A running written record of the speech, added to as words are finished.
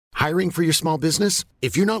Hiring for your small business?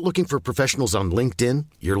 If you're not looking for professionals on LinkedIn,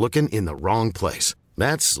 you're looking in the wrong place.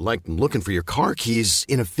 That's like looking for your car keys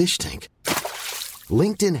in a fish tank.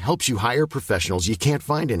 LinkedIn helps you hire professionals you can't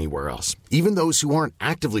find anywhere else, even those who aren't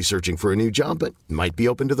actively searching for a new job but might be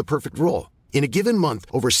open to the perfect role. In a given month,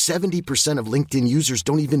 over 70% of LinkedIn users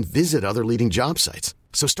don't even visit other leading job sites.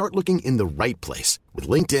 So start looking in the right place. With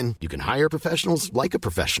LinkedIn, you can hire professionals like a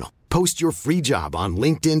professional. Post your free job on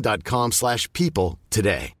linkedin.com/people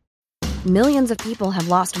today. Millions of people have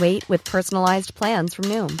lost weight with personalized plans from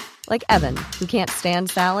Noom. Like Evan, who can't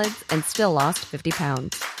stand salads and still lost 50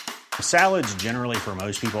 pounds. Salads generally for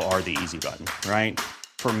most people are the easy button, right?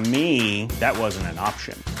 For me, that wasn't an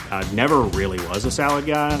option. I never really was a salad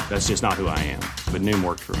guy. That's just not who I am. But Noom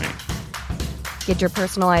worked for me. Get your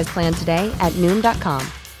personalized plan today at Noom.com.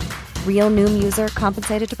 Real Noom user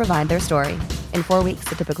compensated to provide their story. In 4 weeks,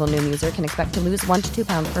 the typical Noom user can expect to lose 1 to 2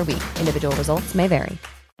 pounds per week. Individual results may vary.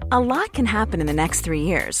 A lot can happen in the next 3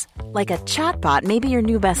 years. Like a chatbot may be your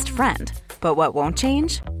new best friend. But what won't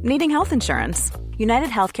change? Needing health insurance. United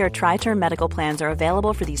Healthcare Tri-Term Medical Plans are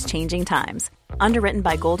available for these changing times. Underwritten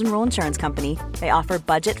by Golden Rule Insurance Company, they offer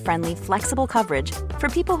budget-friendly, flexible coverage for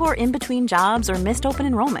people who are in between jobs or missed open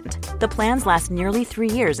enrollment. The plans last nearly 3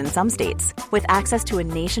 years in some states, with access to a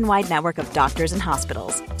nationwide network of doctors and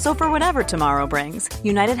hospitals. So for whatever tomorrow brings,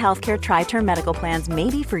 United Healthcare Tri-Term Medical Plans may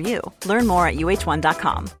be for you. Learn more at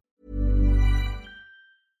uh1.com.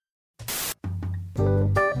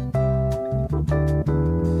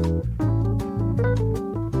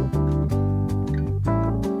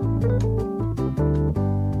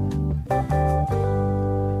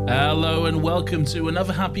 Hello and welcome to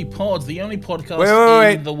another Happy Pod, the only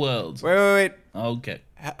podcast in the world. Wait. Okay.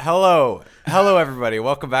 Hello, everybody.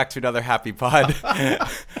 Welcome back to another Happy Pod,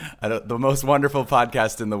 the most wonderful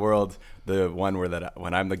podcast in the world. The one where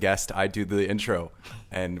when I'm the guest, I do the intro,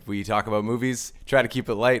 and we talk about movies. Try to keep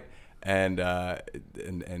it light, and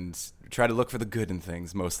try to look for the good in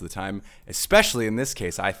things most of the time. Especially in this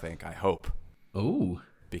case, I hope. Ooh.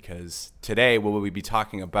 Because today we will be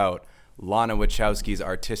talking about Lana Wachowski's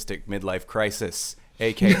artistic midlife crisis,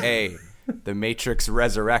 a.k.a. The Matrix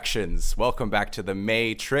Resurrections. Welcome back to The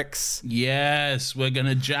Matrix. Yes, we're going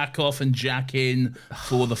to jack off and jack in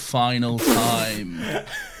for the final time.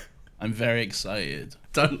 I'm very excited.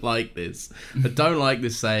 Don't like this. I don't like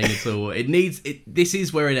this saying at all. This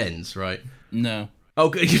is where it ends, right? No. Oh,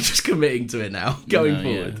 good. You're just committing to it now, going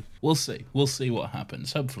forward. Yeah. We'll see. We'll see what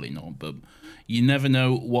happens. Hopefully not, but you never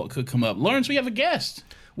know what could come up. Lawrence, we have a guest.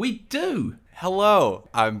 We do. Hello,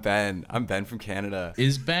 I'm Ben. I'm Ben from Canada.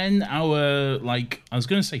 Is Ben our, I was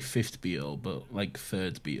going to say fifth Beatle, but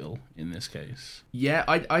third Beatle in this case? Yeah,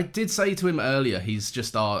 I did say to him earlier, he's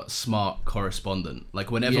just our smart correspondent.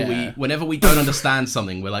 Whenever we don't understand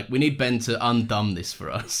something, we're like, we need Ben to undumb this for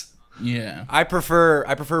us. Yeah. I prefer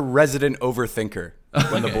resident overthinker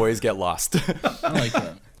when the boys get lost. I like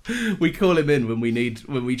that. We call him in when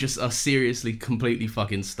we just are seriously completely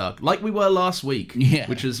fucking stuck, like we were last week. Yeah,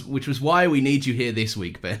 which was why we need you here this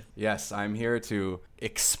week, Ben. Yes, I'm here to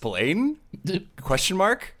explain? Question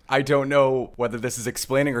mark? I don't know whether this is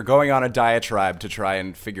explaining or going on a diatribe to try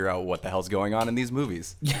and figure out what the hell's going on in these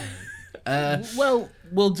movies. Well,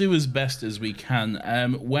 we'll do as best as we can.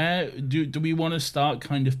 Where do we want to start?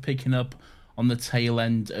 Kind of picking up on the tail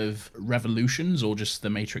end of Revolutions, or just The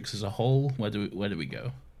Matrix as a whole? Where do we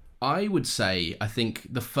go? I would say, I think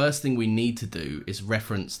the first thing we need to do is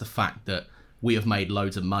reference the fact that we have made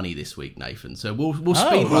loads of money this week, Nathan. So we'll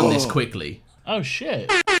speed run this quickly. Oh,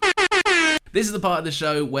 shit. This is the part of the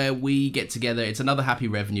show where we get together. It's another happy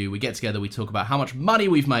revenue. We get together, we talk about how much money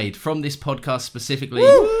we've made from this podcast specifically,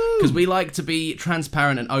 because we like to be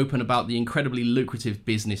transparent and open about the incredibly lucrative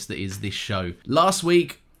business that is this show. Last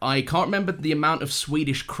week, I can't remember the amount of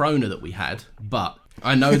Swedish krona that we had, but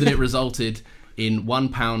I know that it resulted in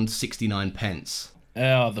 £1.69.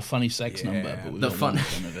 Oh, the funny sex number, but we don't want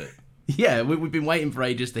none of it. Yeah, we've been waiting for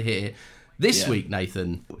ages to hear. This week,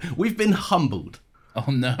 Nathan, we've been humbled. Oh,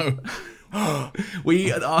 no.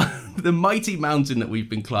 The mighty mountain that we've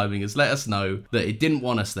been climbing has let us know that it didn't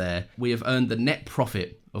want us there. We have earned the net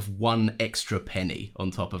profit of 1 extra penny on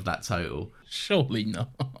top of that total. Surely not.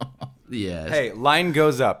 Yeah. Hey, line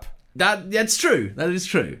goes up. That's true. That is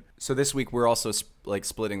true. So this week we're also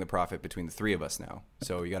splitting the profit between the three of us now.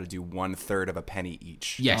 So you got to do 1/3 of a penny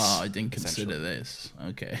each. Yes. Oh, I didn't consider this.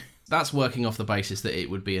 Okay. That's working off the basis that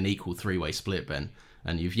it would be an equal 3-way split, Ben.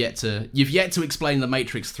 And you've yet to explain The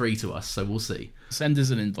Matrix 3 to us, so we'll see. Send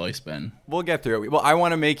us an invoice, Ben. We'll get through it. Well, I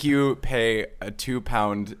want to make you pay a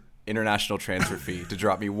 £2 international transfer fee to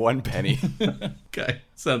drop me 1 penny. Okay,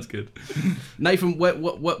 sounds good. Nathan,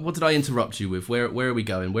 what did I interrupt you with? Where are we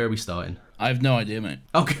going? Where are we starting? I have no idea, mate.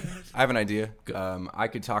 Okay. I have an idea. I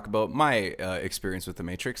could talk about my experience with The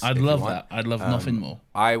Matrix. I'd love that. I'd love nothing more.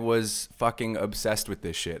 I was fucking obsessed with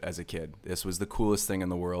this shit as a kid. This was the coolest thing in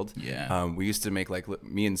the world. Yeah. We used to make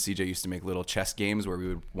me and CJ used to make little chess games where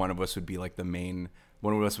one of us would be like the main,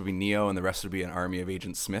 one of us would be Neo, and the rest would be an army of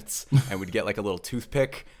Agent Smiths, and we'd get like a little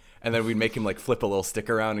toothpick, and then we'd make him like flip a little stick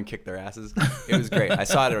around and kick their asses. It was great. I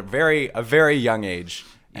saw it at a very young age.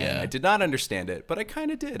 And I did not understand it, but I kind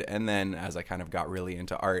of did. And then as I kind of got really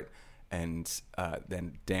into art, and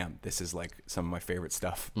then, damn, this is like some of my favorite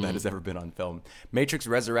stuff that has ever been on film. Matrix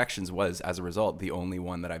Resurrections was, as a result, the only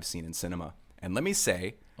one that I've seen in cinema. And let me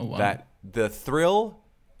say that the thrill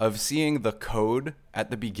of seeing the code at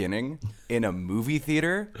the beginning in a movie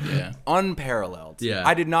theater, unparalleled. Yeah.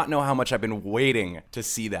 I did not know how much I've been waiting to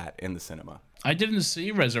see that in the cinema. I didn't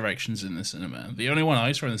see Resurrections in the cinema. The only one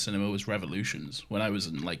I saw in the cinema was Revolutions when I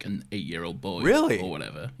was like an 8-year-old boy. Really? Or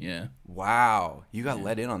whatever, yeah. Wow. You got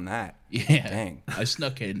let in on that. Yeah. Dang. I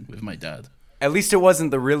snuck in with my dad. At least it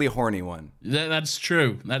wasn't the really horny one. That's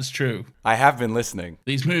true. That's true. I have been listening.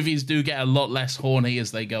 These movies do get a lot less horny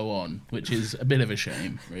as they go on, which is a bit of a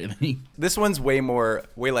shame, really. This one's way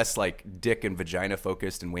less like dick and vagina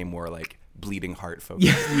focused and way more like bleeding heart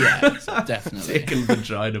focused. Yeah, definitely. Dick and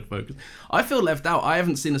vagina focus. I feel left out. I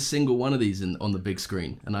haven't seen a single one of these on the big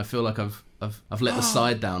screen, and I feel like I've let the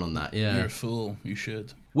side down on that. Yeah, You're a fool. You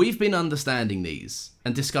should. We've been understanding these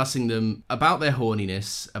and discussing them about their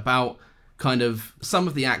horniness, about kind of some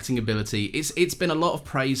of the acting ability. It's been a lot of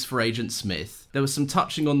praise for Agent Smith. There was some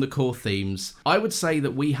touching on the core themes. I would say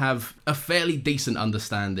that we have a fairly decent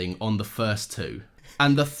understanding on the first two.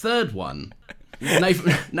 And the third one,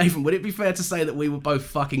 Nathan, would it be fair to say that we were both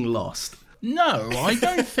fucking lost? No, I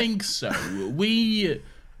don't think so. We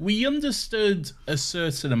understood a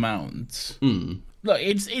certain amount. Look,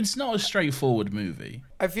 it's not a straightforward movie.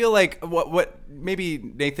 I feel like what maybe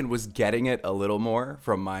Nathan was getting it a little more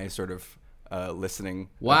from my sort of listening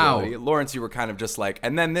ability. Lawrence, you were kind of just like,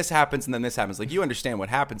 and then this happens, and then this happens. Like, you understand what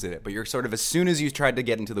happens in it, but you're sort of, as soon as you tried to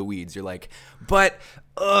get into the weeds, you're like, but,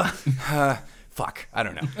 fuck, I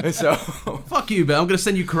don't know. So, fuck you, Ben. I'm going to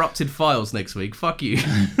send you corrupted files next week. Fuck you.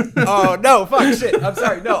 Oh, no, fuck, shit. I'm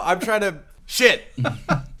sorry. No, I'm trying to, shit.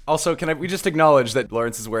 Also, we just acknowledge that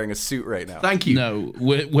Lawrence is wearing a suit right now? Thank you. No,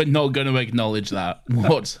 we're not going to acknowledge that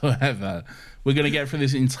whatsoever. We're going to get through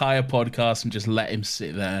this entire podcast and just let him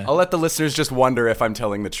sit there. I'll let the listeners just wonder if I'm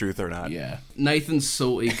telling the truth or not. Yeah. Nathan's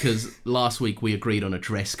salty because last week we agreed on a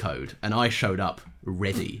dress code and I showed up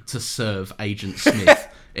ready to serve Agent Smith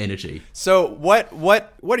energy. So what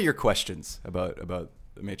are your questions about The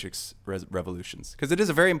Matrix Revolutions? Because it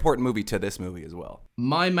is a very important movie to this movie as well.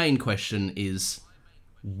 My main question is,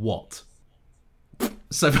 what?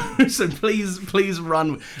 So please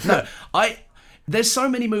run. No, there's so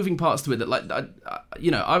many moving parts to it that, like,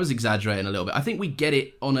 I was exaggerating a little bit. I think we get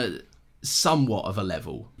it on a somewhat of a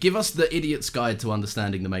level. Give us the idiot's guide to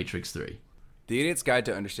understanding The Matrix 3. The idiot's guide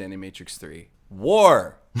to understanding Matrix 3.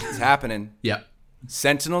 War is happening. Yep.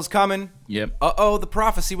 Sentinel's coming. Yep. Uh-oh, the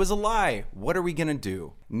prophecy was a lie. What are we gonna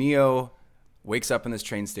do? Neo wakes up in this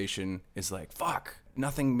train station, is like, fuck,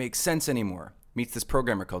 nothing makes sense anymore. Meets this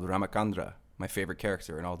programmer called Ramachandra, my favorite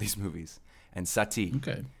character in all these movies, and Sati.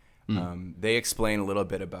 Okay. They explain a little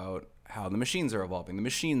bit about how the machines are evolving, the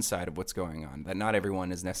machine side of what's going on, that not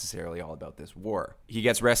everyone is necessarily all about this war. He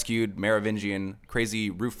gets rescued, Merovingian, crazy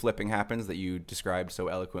roof flipping happens that you described so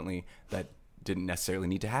eloquently that didn't necessarily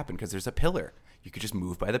need to happen because there's a pillar. You could just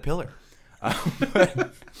move by the pillar.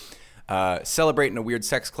 Celebrating a weird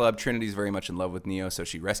sex club, Trinity's very much in love with Neo, so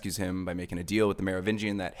she rescues him by making a deal with the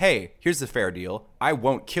Merovingian that, hey, here's the fair deal. I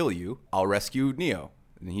won't kill you. I'll rescue Neo.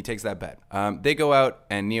 And he takes that bet. They go out,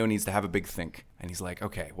 and Neo needs to have a big think. And he's like,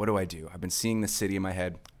 okay, what do? I've been seeing this city in my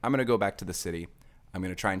head. I'm going to go back to the city. I'm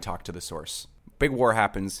going to try and talk to the source. Big war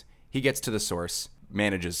happens. He gets to the source,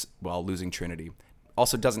 manages while losing Trinity.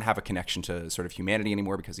 Also doesn't have a connection to sort of humanity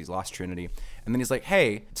anymore because he's lost Trinity. And then he's like,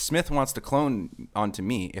 hey, Smith wants to clone onto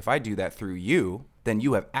me. If I do that through you, then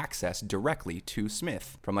you have access directly to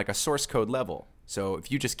Smith from like a source code level. So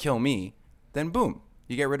if you just kill me, then boom,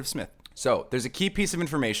 you get rid of Smith. So there's a key piece of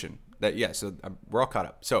information that, we're all caught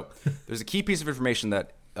up. So there's a key piece of information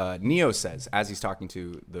that Neo says as he's talking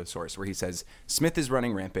to the source, where he says, Smith is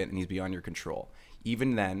running rampant and he's beyond your control.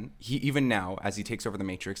 Even now, as he takes over the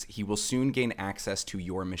Matrix, he will soon gain access to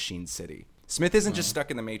your machine city. Smith isn't just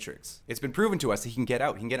stuck in the Matrix. It's been proven to us that he can get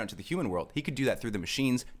out. He can get out to the human world. He could do that through the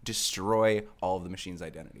machines, destroy all of the machines'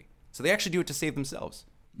 identity. So they actually do it to save themselves.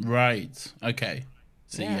 Right. Okay.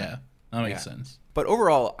 So yeah. That makes sense. But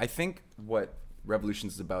overall, I think what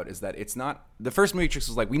Revolutions is about is that it's not... The first Matrix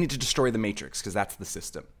was like, we need to destroy the Matrix because that's the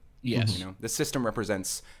system. Yes. You know, the system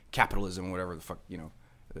represents capitalism, whatever the fuck, you know,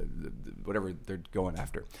 whatever they're going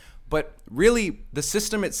after. But really, the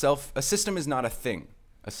system itself, a system is not a thing.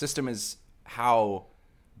 A system is how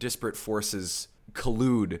disparate forces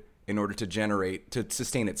collude in order to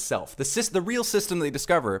sustain itself. The real system they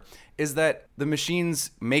discover is that the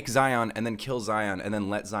machines make Zion and then kill Zion and then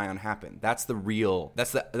let Zion happen. That's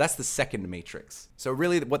the second Matrix. So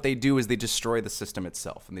really what they do is they destroy the system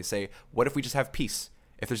itself. And they say, what if we just have peace?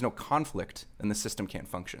 If there's no conflict, then the system can't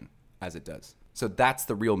function as it does. So that's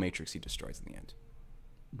the real Matrix he destroys in the end.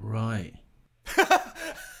 Right.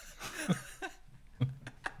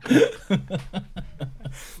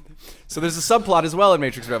 So there's a subplot as well in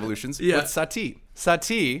Matrix Revolutions with Sati.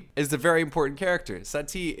 Sati is a very important character.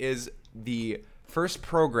 Sati is the first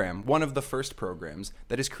program, one of the first programs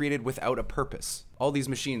that is created without a purpose. All these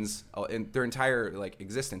machines, in their entire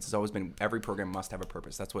existence, has always been every program must have a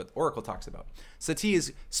purpose. That's what Oracle talks about. Sati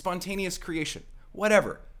is spontaneous creation.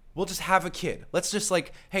 Whatever. We'll just have a kid. Let's just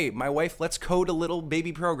hey, my wife, let's code a little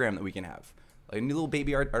baby program that we can have. A new little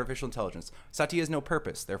baby artificial intelligence. Sati has no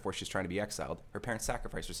purpose, therefore she's trying to be exiled. Her parents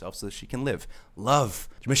sacrifice herself so that she can live. Love.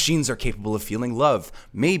 Machines are capable of feeling love.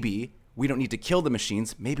 Maybe we don't need to kill the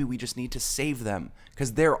machines. Maybe we just need to save them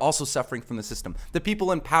because they're also suffering from the system. The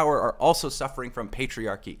people in power are also suffering from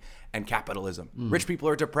patriarchy and capitalism. Rich people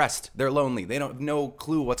are depressed. They're lonely. They don't have no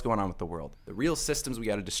clue what's going on with the world. The real systems we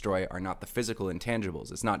got to destroy are not the physical intangibles.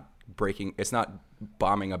 It's not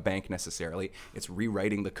bombing a bank necessarily. It's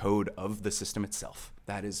rewriting the code of the system itself.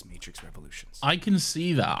 That is Matrix Revolutions. I can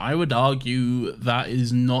see that. I would argue that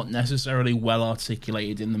is not necessarily well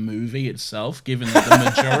articulated in the movie itself, given that the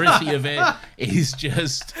majority of it is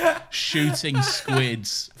just shooting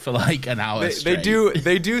squids for an hour straight.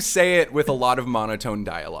 They do say it with a lot of monotone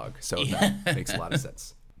dialogue, so that makes a lot of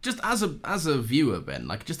sense. Just as a viewer,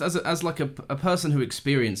 Ben, just as a person who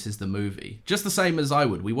experiences the movie, just the same as I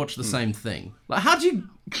would, we watch the same thing. How'd you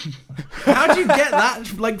get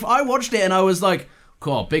that? I watched it and I was like,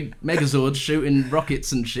 cool, big Megazords shooting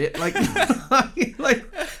rockets and shit.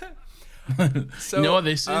 So, you know what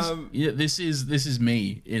this is? This is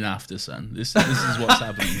me in Aftersun. This is what's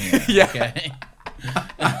happening here. Yeah. Okay.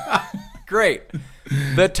 Great.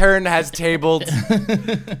 The turn has tabled.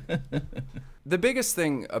 The biggest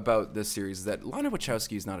thing about this series is that Lana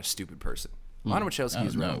Wachowski is not a stupid person. Lana Wachowski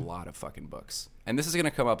has read a lot of fucking books. And this is going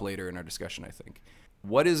to come up later in our discussion, I think.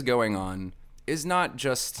 What is going on is not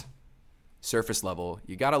just surface level.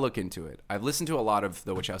 You got to look into it. I've listened to a lot of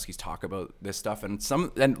the Wachowskis talk about this stuff, and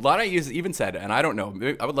Lana even said, and I don't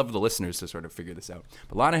know, I would love the listeners to sort of figure this out,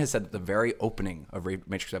 but Lana has said that the very opening of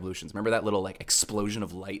Matrix Revolutions, remember that little explosion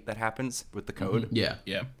of light that happens with the code? Mm-hmm.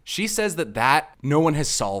 Yeah. She says that no one has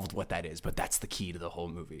solved what that is, but that's the key to the whole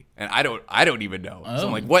movie. And I don't even know. So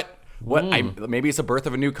I'm like, what? Maybe it's a birth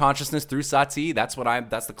of a new consciousness through Sati. That's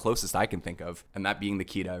the closest I can think of, and that being the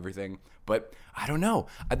key to everything. But I don't know.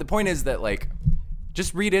 The point is that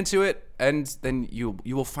just read into it, and then you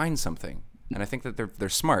will find something. And I think that they're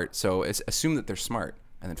smart. So assume that they're smart,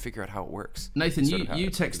 and then figure out how it works. Nathan, you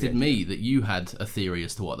texted me that you had a theory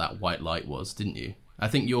as to what that white light was, didn't you? I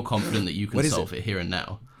think you're confident that you can solve it here and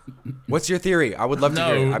now. What's your theory? I would love to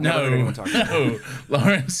hear it. I've never heard anyone talk about it.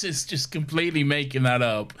 Lawrence is just completely making that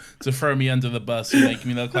up to throw me under the bus and make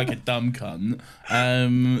me look like a dumb cunt.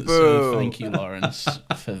 So thank you, Lawrence,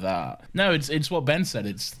 for that. No, it's what Ben said.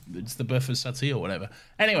 It's the birth of Sati or whatever.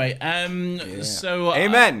 Anyway, so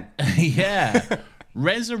amen. Yeah,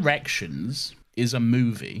 Resurrections is a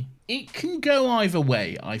movie. It can go either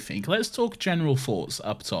way, I think. Let's talk general thoughts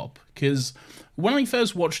up top, because when I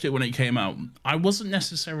first watched it when it came out, I wasn't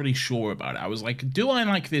necessarily sure about it. I was like, do I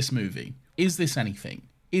like this movie? Is this anything?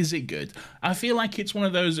 Is it good? I feel like it's one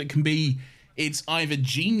of those that can be, it's either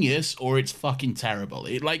genius or it's fucking terrible.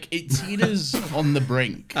 It teeters on the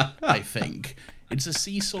brink, I think. It's a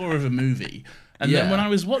seesaw of a movie. And then when I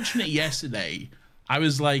was watching it yesterday, I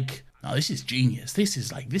was like, oh, this is genius. This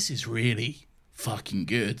is really fucking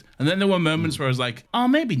good. And then there were moments where I was like, oh,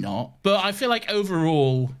 maybe not. But I feel like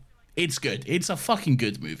overall, it's good. It's a fucking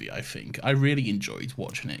good movie, I think. I really enjoyed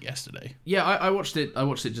watching it yesterday. Yeah, I watched it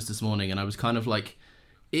just this morning, and I was kind of like,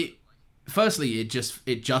 firstly,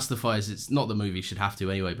 it justifies, it's not the movie should have to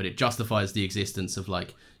anyway, but it justifies the existence of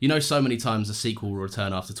so many times a sequel will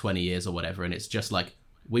return after 20 years or whatever, and it's just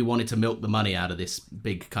we wanted to milk the money out of this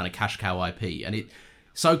big kind of cash cow IP, and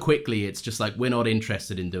so quickly it's just we're not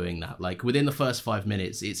interested in doing that. Within the first 5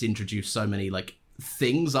 minutes, it's introduced so many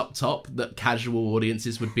things up top that casual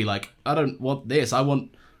audiences would be like, I don't want this, I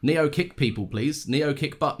want Neo kick people, please. Neo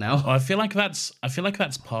kick butt now. I feel like that's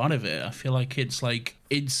part of it. I feel like it's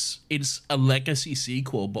a legacy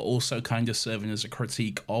sequel, but also kind of serving as a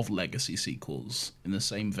critique of legacy sequels in the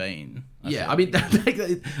same vein. I mean,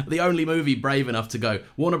 the only movie brave enough to go,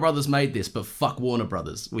 Warner Brothers made this, but fuck Warner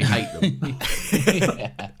Brothers. We hate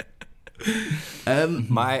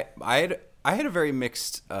them. I had a very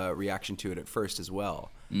mixed reaction to it at first as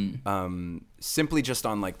well. Simply just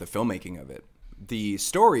on like the filmmaking of it. The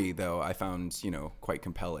story, though, I found, quite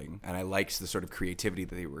compelling, and I liked the sort of creativity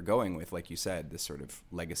that they were going with. Like you said, this sort of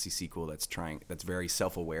legacy sequel that's very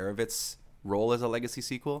self-aware of its role as a legacy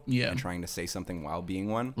sequel, and trying to say something while being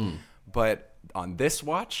one. But on this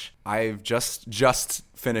watch, I've just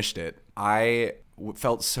finished it. I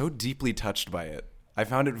felt so deeply touched by it. I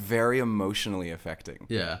found it very emotionally affecting.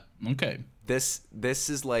 Yeah. Okay. This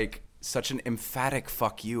is like such an emphatic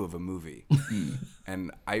fuck you of a movie, and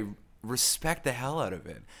I respect the hell out of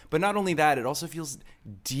it. But not only that, it also feels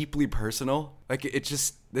deeply personal. Like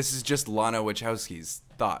this is just Lana Wachowski's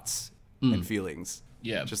thoughts and feelings,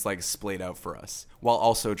 just like splayed out for us, while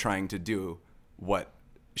also trying to do what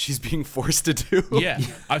she's being forced to do.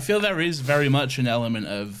 I feel there is very much an element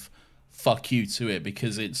of fuck you to it,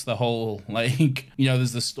 because it's the whole, like,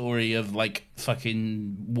 there's the story of like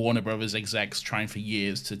fucking Warner Brothers execs trying for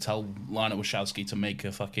years to tell Lana Wachowski to make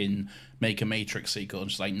a Matrix sequel,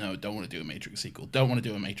 and she's like, no, don't want to do a Matrix sequel,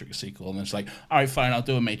 and it's like, all right, fine, I'll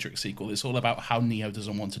do a Matrix sequel. It's all about how Neo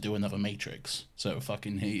doesn't want to do another Matrix, so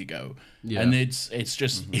fucking here you go. And it's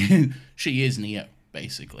just she is Neo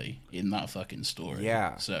basically in that fucking story.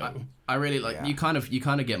 So I really like you kind of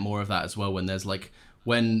get more of that as well when there's like,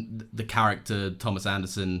 when the character Thomas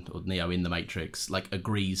Anderson, or Neo in The Matrix, like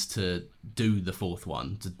agrees to do the fourth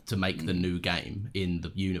one, to make the new game in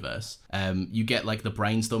the universe, you get like the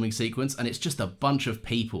brainstorming sequence, and it's just a bunch of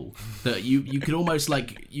people that you can almost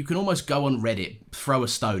go on Reddit, throw a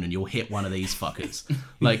stone, and you'll hit one of these fuckers,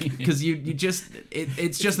 like, because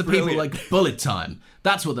it's just the people like bullet time.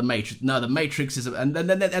 That's what the Matrix is, and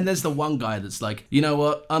then there's the one guy that's like, you know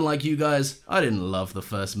what? Unlike you guys, I didn't love the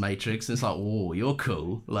first Matrix. And it's like, oh, you're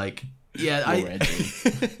cool. Like, yeah, I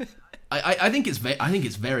think it's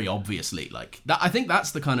very obviously like that. I think that's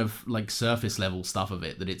the kind of like surface level stuff of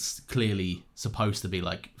it, that it's clearly supposed to be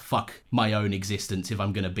like, fuck my own existence. If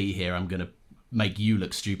I'm gonna be here, I'm gonna make you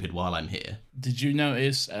look stupid while I'm here. Did you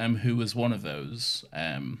notice who was one of those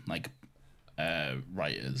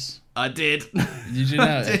writers? I did. Did you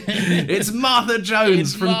know? It's Martha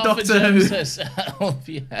Jones from Doctor Who. Herself,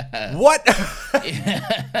 yeah. What?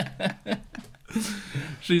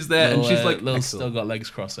 She's there, and she's like, Lil still got legs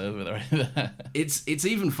crossed over there. It's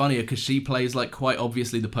even funnier because she plays like quite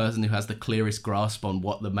obviously the person who has the clearest grasp on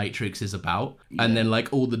what the Matrix is about, and then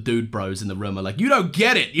like all the dude bros in the room are like, you don't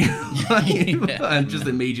get it, and just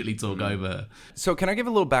immediately talk over her. So can I give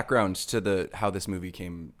a little background to how this movie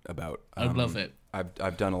came about? I'd love it.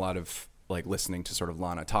 I've done a lot of like listening to sort of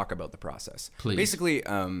Lana talk about the process. Please. Basically,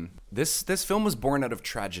 this film was born out of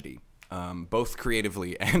tragedy, both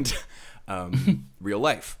creatively and real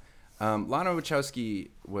life. Lana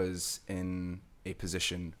Wachowski was in a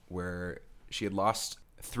position where she had lost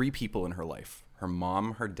 3 people in her life: her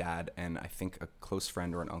mom, her dad, and I think a close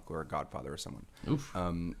friend or an uncle or a godfather or someone.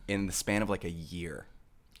 In the span of like a year.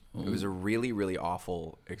 Ooh. It was a really, really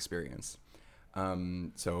awful experience.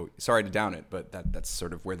 So sorry to down it, but that's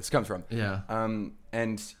sort of where this comes from. Yeah.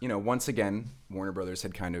 And once again, Warner Brothers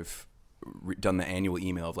had kind of done the annual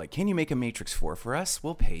email of like, can you make a Matrix 4 for us?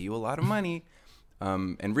 We'll pay you a lot of money.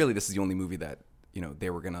 And really, this is the only movie that they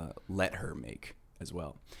were gonna let her make as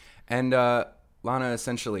well. And Lana,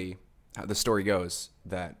 essentially, how the story goes,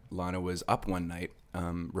 that Lana was up one night,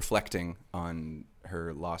 reflecting on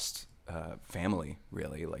her lost family,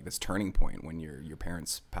 really, like this turning point when your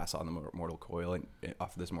parents pass on the mortal coil and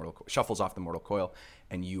shuffles off the mortal coil,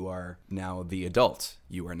 and you are now the adult,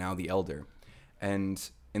 you are now the elder. And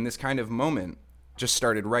in this kind of moment, just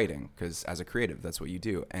started writing, because as a creative, that's what you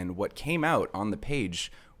do. And what came out on the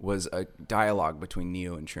page was a dialogue between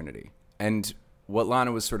Neo and Trinity. And what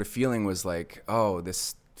Lana was sort of feeling was like, oh,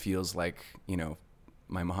 this feels like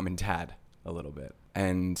my mom and dad a little bit.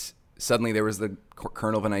 And suddenly there was the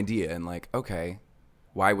kernel of an idea, and like, okay,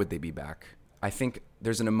 why would they be back? I think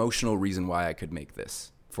there's an emotional reason why I could make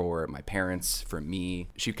this for my parents, for me.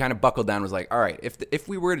 She kind of buckled down and was like, all right, if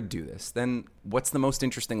we were to do this, then what's the most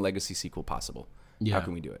interesting legacy sequel possible? Yeah. How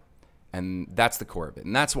can we do it? And that's the core of it.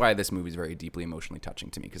 And that's why this movie is very deeply emotionally touching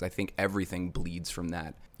to me, because I think everything bleeds from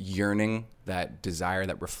that yearning, that desire,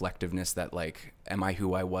 that reflectiveness, that like, am I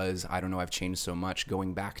who I was? I don't know, I've changed so much.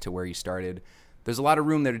 Going back to where you started, there's a lot of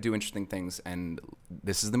room there to do interesting things, and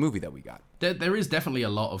this is the movie that we got. There is definitely a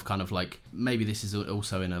lot of kind of like, maybe this is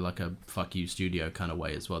also in a fuck you studio kind of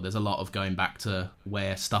way as well. There's a lot of going back to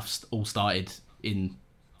where stuff all started in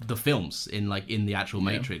the films, in the actual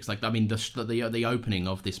Matrix. Like, I mean, the opening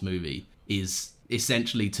of this movie is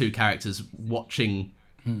essentially two characters watching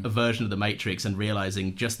a version of the Matrix and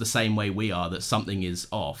realizing, just the same way we are, that something is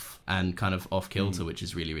off and kind of off kilter, which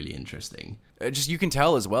is really, really interesting. Just, you can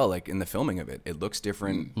tell as well, like in the filming of it, it looks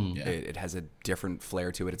different. It has a different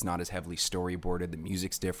flair to it. It's not as heavily storyboarded. The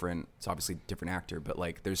music's different. It's obviously a different actor, but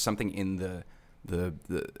like there's something in the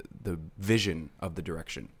vision of the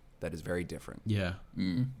direction that is very different. Yeah.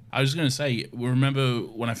 I was going to say, remember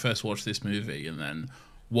when I first watched this movie and then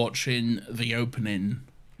watching the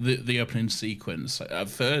opening sequence, at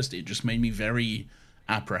first it just made me very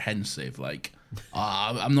apprehensive. Like,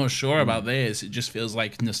 I'm not sure about this. It just feels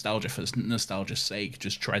like nostalgia for nostalgia's sake,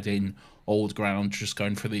 just treading old ground, just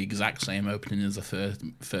going for the exact same opening as the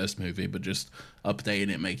first movie, but just updating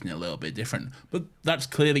it, making it a little bit different. But that's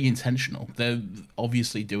clearly intentional. They're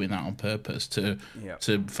obviously doing that on purpose to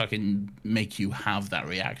fucking make you have that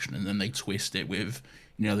reaction, and then they twist it with,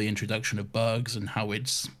 you know, the introduction of bugs and how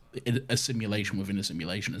it's a simulation within a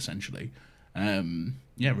simulation, essentially.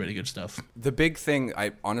 Really good stuff. The big thing,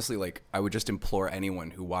 I honestly, like, I would just implore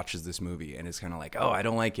anyone who watches this movie and is kind of like, oh, I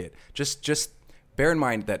don't like it. Just bear in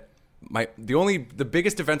mind that the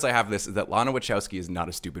biggest defense I have of this is that Lana Wachowski is not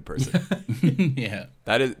a stupid person. Yeah.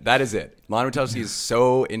 That is it. Lana Wachowski is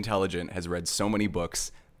so intelligent, has read so many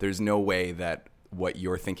books. There's no way that what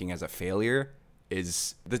you're thinking as a failure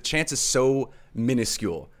is, the chance is so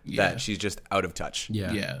minuscule that she's just out of touch.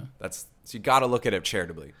 Yeah. So you got to look at it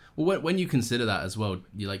charitably. Well, when you consider that as well,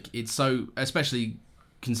 you like, it's so, especially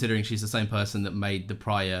considering she's the same person that made the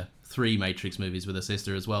prior 3 Matrix movies with her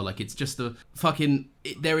sister as well. Like, it's just a fucking,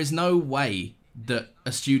 there is no way that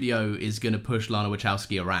a studio is going to push Lana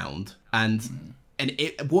Wachowski around, and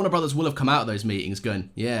Warner Brothers will have come out of those meetings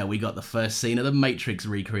going, yeah, we got the first scene of the Matrix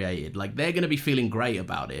recreated. Like, they're going to be feeling great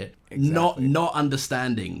about it. Exactly. Not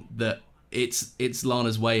understanding that it's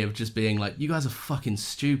Lana's way of just being like, you guys are fucking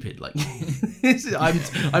stupid. Like,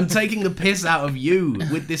 I'm taking the piss out of you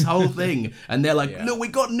with this whole thing. And they're like, look, we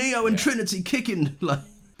got Neo and Trinity kicking. Like,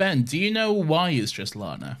 Ben, do you know why it's just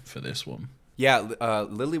Lana for this one? Yeah,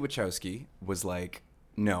 Lily Wachowski was like,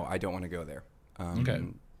 no, I don't want to go there. Okay.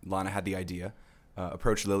 Lana had the idea,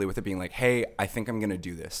 approached Lily with it being like, hey, I think I'm going to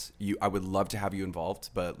do this. I would love to have you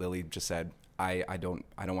involved, but Lily just said, I don't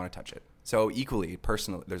want to touch it. So equally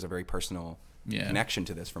personal, there's a very personal connection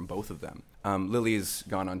to this from both of them. Lily's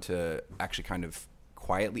gone on to actually kind of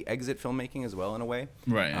quietly exit filmmaking as well in a way.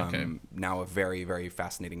 Right, okay. Now a very, very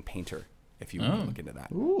fascinating painter, if you want to look into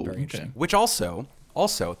that. Ooh, very interesting. Which also,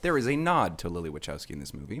 there is a nod to Lily Wachowski in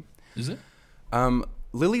this movie. Is it?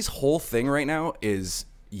 Lily's whole thing right now is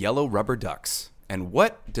yellow rubber ducks. And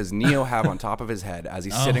what does Neo have on top of his head as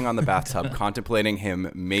he's sitting on the bathtub contemplating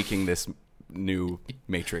him making this new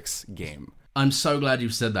Matrix game? I'm so glad you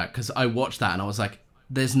said that, because I watched that and I was like,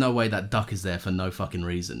 there's no way that duck is there for no fucking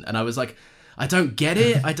reason. And I was like, I don't get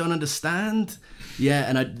it. I don't understand. Yeah,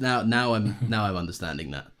 and now I'm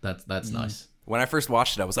understanding that. That's nice. When I first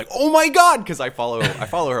watched it, I was like, "Oh my god!" Because I follow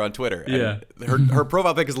her on Twitter. And her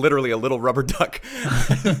profile pic is literally a little rubber duck.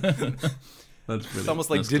 That's it's almost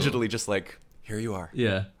like digitally, cool. Just like, here you are.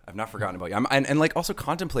 Yeah, I've not forgotten about you. And like also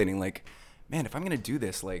contemplating, like, man, if I'm gonna do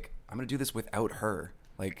this, like, I'm gonna do this without her.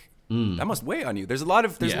 Like, that must weigh on you. There's a lot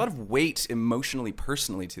of weight emotionally,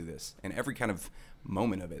 personally to this, in every kind of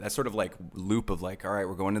moment of it. That sort of like loop of like, all right,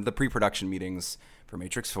 we're going to the pre-production meetings for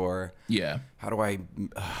Matrix 4. Yeah. How do I?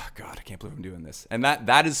 Oh God, I can't believe I'm doing this. And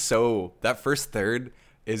that is so. That first third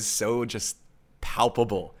is so just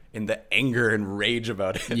palpable in the anger and rage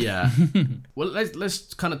about it. Yeah. Well,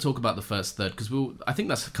 let's kind of talk about the first third, because I think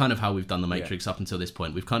that's kind of how we've done the Matrix up until this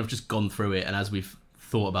point. We've kind of just gone through it, and as we've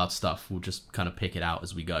thought about stuff, we'll just kind of pick it out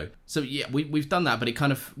as we go. So yeah, we've done that, but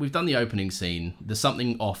we've done the opening scene. There's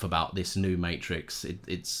something off about this new Matrix.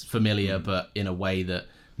 It's familiar, but in a way that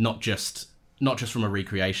not just from a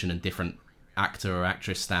recreation and different actor or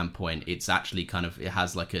actress standpoint, it's actually kind of, it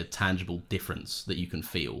has like a tangible difference that you can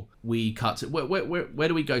feel. We cut to, where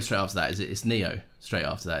do we go straight after that? It's Neo straight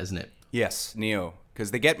after that, isn't it? Yes, Neo,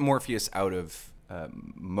 because they get Morpheus out of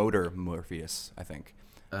Motor Morpheus, I think.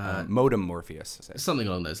 Modem Morpheus, something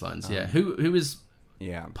along those lines. Yeah. Who is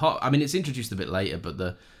part? I mean, it's introduced a bit later,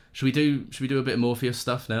 but should we do a bit of Morpheus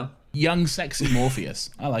stuff now? Young, sexy Morpheus.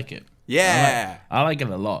 I like it. Yeah, I like it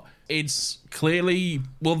a lot. It's clearly,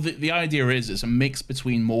 well, the idea is it's a mix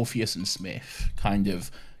between Morpheus and Smith, kind of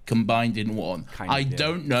combined in one. I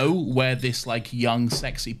don't know where this like young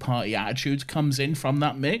sexy party attitude comes in from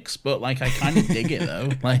that mix, but like I kind of dig it though.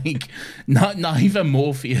 Like neither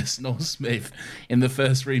Morpheus nor Smith in the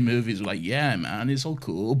first 3 movies were like, yeah man, it's all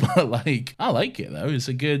cool, but like I like it though. It's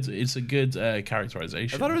a good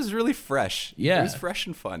characterization. I thought it was really fresh. Yeah, it was fresh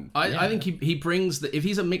and fun. I think he brings if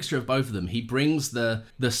he's a mixture of both of them, he brings the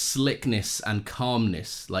slickness and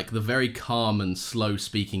calmness, like the very calm and slow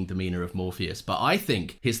speaking demeanor of Morpheus. But I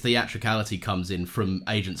think his theatricality comes in from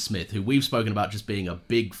Agent Smith, who we've spoken about just being a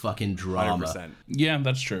big fucking drama. 100%. Yeah,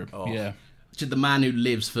 that's true. Yeah. The man who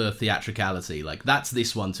lives for theatricality, like that's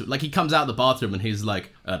this one too. Like he comes out of the bathroom and he's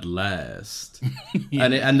like, "At last,"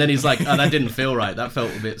 and then he's like, "Oh, that didn't feel right. That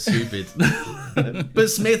felt a bit stupid." But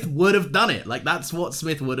Smith would have done it. Like that's what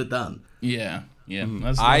Smith would have done. Yeah.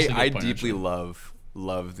 I deeply love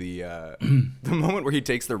the the moment where he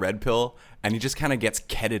takes the red pill and he just kind of gets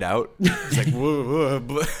ketted out. He's like, whoa,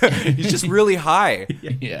 whoa. He's just really high.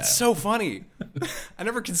 Yeah. It's so funny. I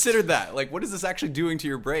never considered that. Like, what is this actually doing to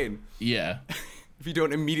your brain? Yeah. If you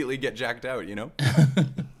don't immediately get jacked out, you know?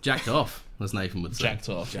 Jacked off, as Nathan would say. Jacked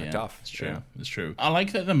off. It's true. Yeah. It's true. I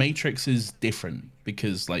like that the Matrix is different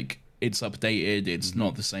because like it's updated. It's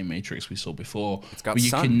not the same Matrix we saw before. It's got but you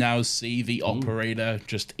sun. can now see the operator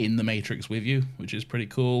just in the Matrix with you, which is pretty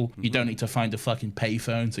cool. You don't need to find a fucking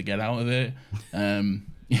payphone to get out of it.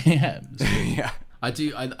 Yeah. Yeah.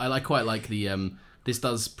 I quite like the this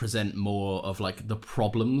does present more of like the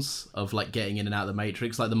problems of like getting in and out of the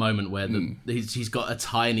Matrix, like the moment where he's got a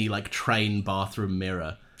tiny like train bathroom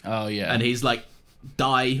mirror. Oh yeah. And he's like,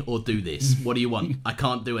 die or do this. What do you want? I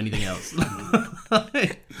can't do anything else.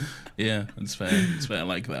 Yeah, it's fair. It's fair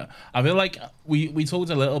like that. I feel like we talked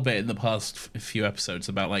a little bit in the past few episodes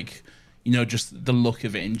about like, you know, just the look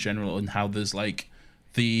of it in general and how there's like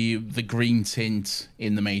the green tint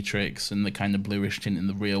in the Matrix and the kind of bluish tint in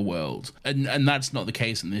the real world. And that's not the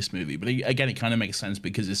case in this movie. But again, it kind of makes sense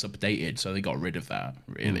because it's updated, so they got rid of that,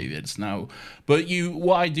 really. It's now... But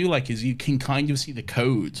what I do like is you can kind of see the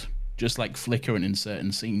code just like flickering in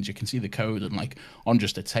certain scenes. You can see the code and like on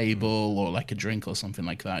just a table or like a drink or something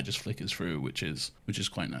like that, it just flickers through, which is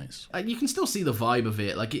quite nice. You can still see the vibe of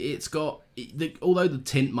it. Like it's got, although the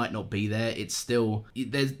tint might not be there, it's still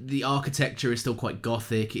the architecture is still quite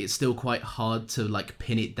gothic. It's still quite hard to like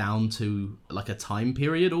pin it down to like a time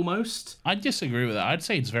period almost. I disagree with that. I'd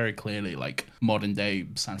say it's very clearly like modern day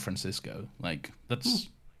San Francisco. Like that's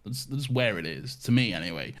where it is, to me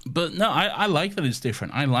anyway. But no, I like that it's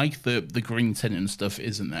different. I like the green tint and stuff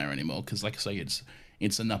isn't there anymore, because like I say,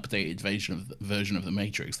 it's an updated version of the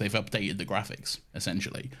Matrix. They've updated the graphics,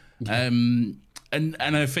 essentially. Yeah. And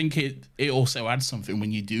I think it also adds something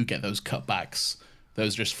when you do get those cutbacks,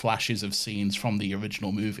 those just flashes of scenes from the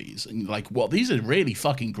original movies. And you're like, what? These are really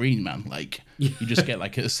fucking green, man. Like, you just get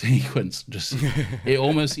like a sequence. Just it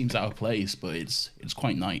almost seems out of place, but it's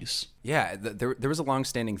quite nice. Yeah, there was a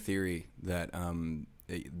long-standing theory that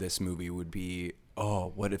this movie would be,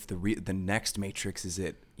 what if the next Matrix is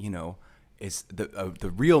it? You know, is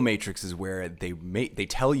the real Matrix is where they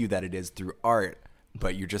tell you that it is through art,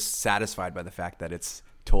 but you're just satisfied by the fact that it's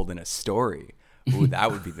told in a story. Ooh, that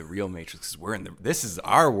would be the real Matrix. This is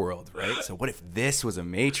our world, right? So what if this was a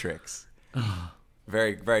Matrix?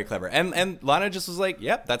 Very, very clever. And Lana just was like,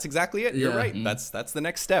 "Yep, that's exactly it. You're right. That's the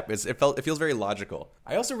next step." It feels very logical.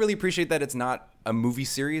 I also really appreciate that it's not a movie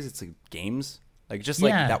series. It's like games. Like just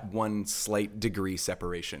like that one slight degree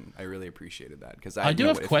separation. I really appreciated that because I do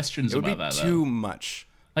have questions about that. It would be too much.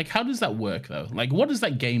 Like, how does that work, though? Like, what does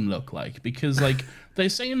that game look like? Because, like, they're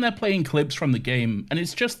saying they're playing clips from the game, and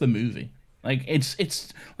it's just the movie. Like, it's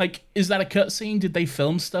like, is that a cutscene? Did they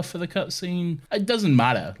film stuff for the cutscene? It doesn't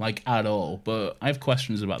matter, like, at all. But I have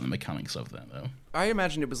questions about the mechanics of that, though. I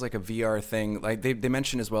imagine it was like a VR thing. Like, they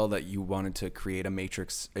mentioned as well that you wanted to create a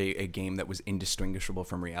Matrix, a game that was indistinguishable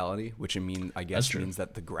from reality, which means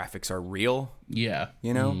that the graphics are real. Yeah.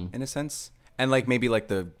 You know, in a sense. And, like, maybe, like,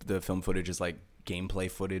 the film footage is, like, gameplay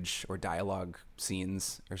footage or dialogue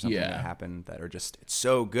scenes or something that happen that are just, it's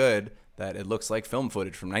so good that it looks like film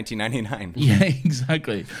footage from 1999. Yeah,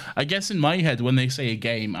 exactly. I guess in my head, when they say a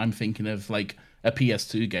game, I'm thinking of like a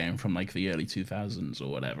PS2 game from like the early 2000s or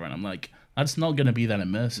whatever. And I'm like, that's not going to be that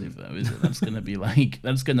immersive though, is it? That's going to be like,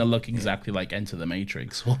 that's going to look exactly like Enter the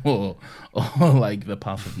Matrix or like The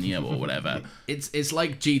Path of Neo or whatever. It's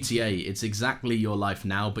like GTA. It's exactly your life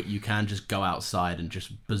now, but you can just go outside and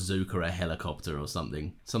just bazooka a helicopter or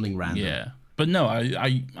something random. Yeah. But no,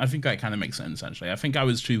 I think that kind of makes sense, actually. I think I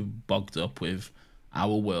was too bogged up with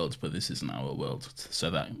our world, but this isn't our world. So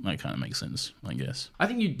that kind of makes sense, I guess. I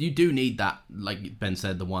think you do need that, like Ben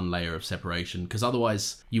said, the one layer of separation, because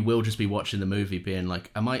otherwise you will just be watching the movie being like,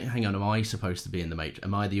 am I supposed to be in the Matrix?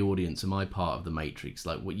 Am I the audience? Am I part of the Matrix?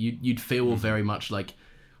 Like, what you'd feel very much like,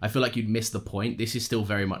 I feel like you'd miss the point. This is still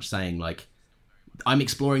very much saying, like, I'm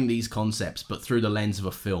exploring these concepts, but through the lens of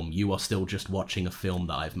a film. You are still just watching a film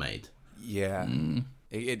that I've made. Yeah.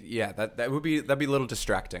 That'd be a little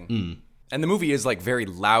distracting. And the movie is like very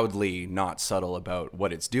loudly not subtle about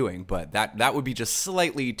what it's doing, but that would be just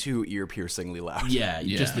slightly too ear-piercingly loud.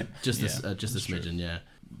 Just a smidgen. Yeah.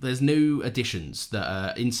 There's new additions that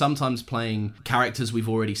are in sometimes playing characters we've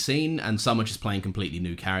already seen, and some are just playing completely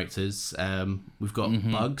new characters. We've got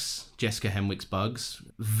Bugs, Jessica Henwick's Bugs.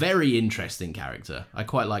 Very interesting character. I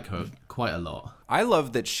quite like her quite a lot. I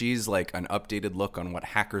love that she's like an updated look on what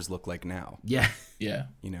hackers look like now. Yeah. Yeah.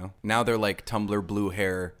 You know, now they're like Tumblr blue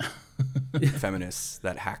hair feminists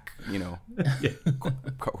that hack,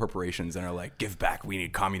 corporations and are like, give back, we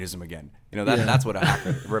need communism again. You know, that's what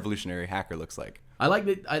a revolutionary hacker looks like. I like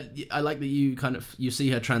that. I like that you see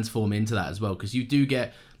her transform into that as well, because you do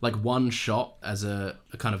get like one shot as a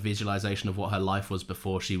kind of visualization of what her life was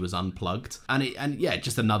before she was unplugged, and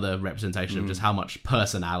just another representation of just how much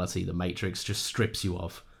personality the Matrix just strips you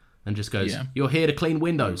of, and just goes, you're here to clean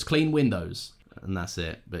windows, and that's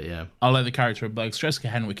it. But yeah, I like the character of Bugs. Jessica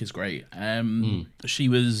Henwick is great. She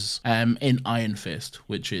was in Iron Fist,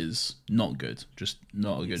 which is not good, just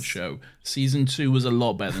not a good show. Season 2 was a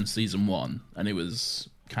lot better than season 1, and it was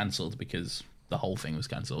cancelled because the whole thing was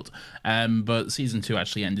cancelled. But season 2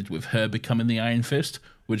 actually ended with her becoming the Iron Fist,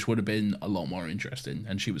 which would have been a lot more interesting,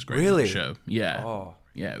 and she was great in the show. Yeah,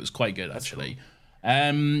 it was quite good actually.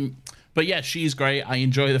 Cool. But yeah, she's great. I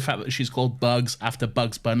enjoy the fact that she's called Bugs after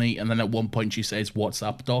Bugs Bunny, and then at one point she says, "What's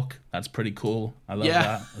up, Doc?" That's pretty cool. I love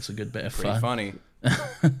that. That's a good bit of fun. Funny.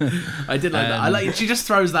 I did like that. I like she just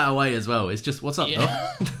throws that away as well. It's just, "What's up, Doc?"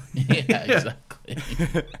 Yeah, exactly.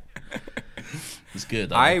 It's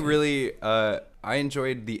good. I really I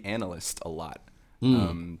enjoyed The Analyst a lot.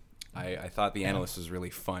 I thought The Analyst was really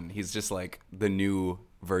fun. He's just like the new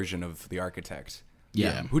version of The Architect.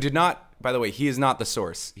 Yeah. Who did not, by the way, he is not the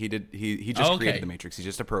source. He just created the Matrix. He's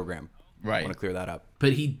just a program. Right. I want to clear that up.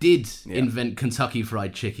 But he did invent Kentucky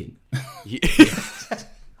Fried Chicken.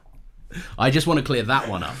 I just want to clear that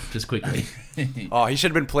one up, just quickly. Oh, he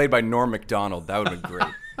should have been played by Norm Macdonald. That would have been great.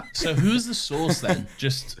 So who's the source then?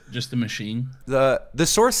 Just the machine? The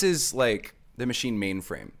source is like the machine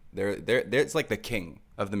mainframe. It's like the king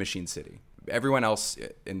of the machine city. Everyone else,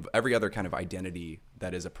 in every other kind of identity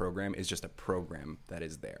that is a program, is just a program that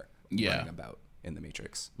is there running about in the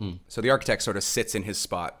Matrix. So the architect sort of sits in his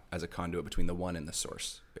spot as a conduit between the one and the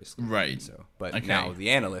source, basically. Right. So, but now the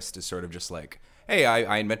analyst is sort of just like, hey,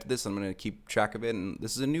 I invented this. I'm going to keep track of it. And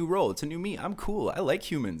this is a new role. It's a new me. I'm cool. I like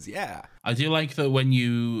humans. Yeah. I do like that when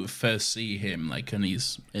you first see him, like, and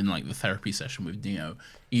he's in like the therapy session with Neo,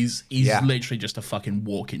 he's literally just a fucking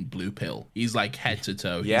walking blue pill. He's like head to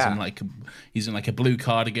toe. He's in like a blue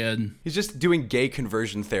cardigan. He's just doing gay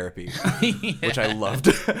conversion therapy, which I loved.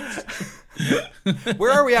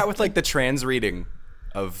 Where are we at with like the trans reading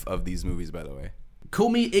of these movies, by the way? Call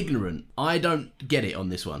me ignorant. I don't get it on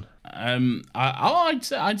this one. I'd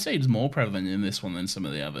say it's more prevalent in this one than some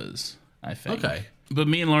of the others, I think. Okay. But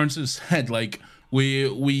me and Lawrence have said, like,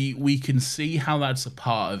 we can see how that's a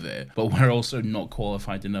part of it, but we're also not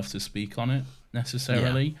qualified enough to speak on it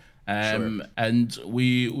necessarily. Sure. And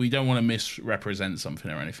we don't want to misrepresent something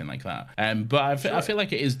or anything like that. But I feel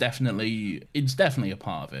like it's definitely a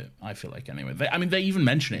part of it. I feel like anyway. They even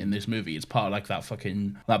mention it in this movie. It's part of like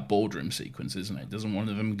that boardroom sequence, isn't it? Doesn't one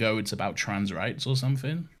of them go, it's about trans rights or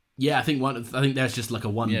something? Yeah, I think there's just like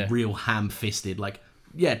a real ham-fisted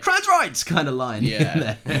trans rights kind of line.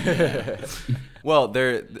 Yeah. Well,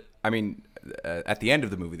 at the end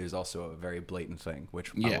of the movie, there's also a very blatant thing,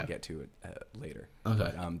 which I will get to later.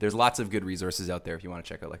 Okay. But, there's lots of good resources out there if you want to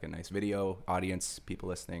check out like a nice video, audience, people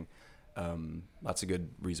listening. Lots of good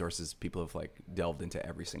resources. People have like delved into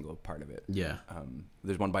every single part of it. Yeah.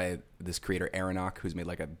 There's one by this creator Aronok who's made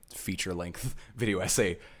like a feature-length video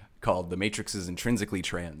essay called "The Matrix is Intrinsically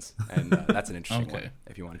Trans," and that's an interesting one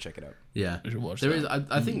if you want to check it out. Yeah, I should watch there that.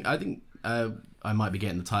 I think I might be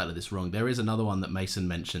getting the title of this wrong. There is another one that Mason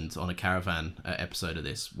mentioned on a Caravan episode of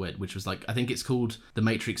this, which was like, I think it's called "The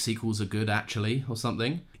Matrix Sequels Are Good," actually, or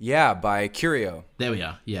something. Yeah, by Curio. There we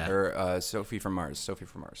are. Yeah, or Sophie from Mars.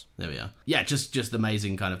 There we are. Yeah, just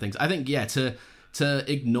amazing kind of things. I think to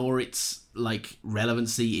ignore its like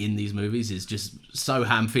relevancy in these movies is just so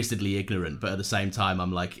ham-fistedly ignorant. But at the same time,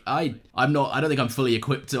 I'm like, I don't think I'm fully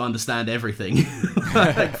equipped to understand everything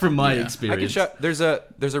like, from my experience. There's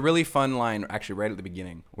a really fun line actually right at the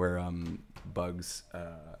beginning where Bugs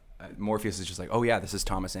Morpheus is just like, oh yeah, this is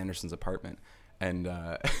Thomas Anderson's apartment. And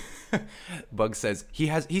Bugs says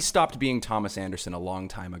he stopped being Thomas Anderson a long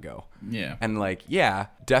time ago. Yeah. And like, yeah,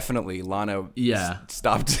 definitely Lana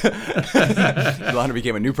stopped. Lana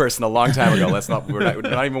became a new person a long time ago. We're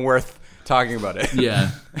not even worth talking about it. Yeah.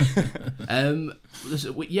 I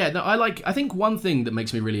think one thing that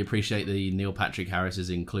makes me really appreciate the Neil Patrick Harris's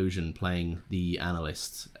inclusion playing the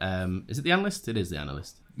analyst. Is it the analyst? It is the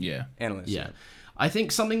analyst. Yeah. Analyst. Yeah. I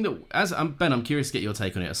think something that, Ben, I'm curious to get your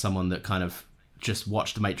take on it as someone that kind of just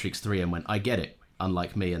watched The Matrix 3 and went, I get it.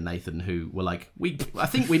 Unlike me and Nathan, who were like, I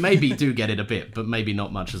think we maybe do get it a bit, but maybe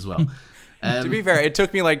not much as well. To be fair, it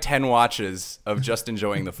took me like 10 watches of just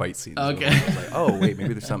enjoying the fight scenes. Okay. I was like, oh, wait,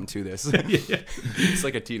 maybe there's something to this. It's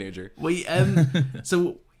like a teenager.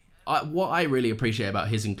 So what I really appreciate about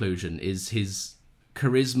his inclusion is his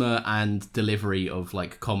charisma and delivery of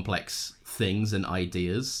like complex things and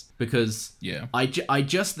ideas. Because I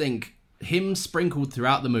just think him sprinkled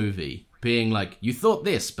throughout the movie being like, you thought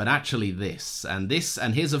this, but actually this, and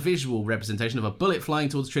here's a visual representation of a bullet flying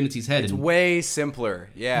towards Trinity's head. It's way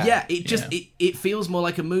simpler, yeah. It feels more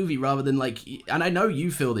like a movie rather than like, and I know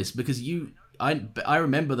you feel this because I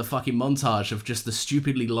remember the fucking montage of just the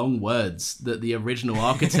stupidly long words that the original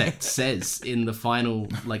architect says in the final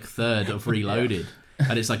like third of Reloaded.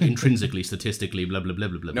 And it's like intrinsically, statistically, blah, blah, blah,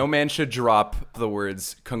 blah, blah. No man should drop the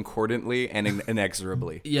words concordantly and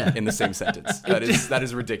inexorably in the same sentence. That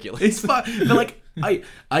is ridiculous. It's fun. But like,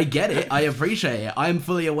 I get it. I appreciate it. I'm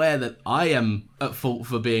fully aware that I am at fault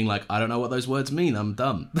for being like, I don't know what those words mean. I'm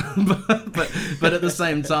dumb. but at the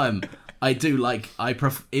same time, I do like,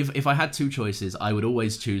 if I had two choices, I would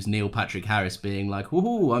always choose Neil Patrick Harris being like,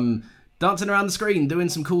 woohoo, I'm dancing around the screen, doing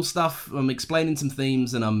some cool stuff. I'm explaining some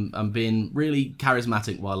themes, and I'm being really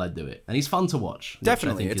charismatic while I do it. And he's fun to watch.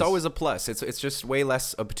 Definitely, it's always a plus. It's just way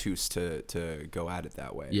less obtuse to go at it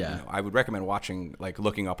that way. Yeah, I would recommend watching, like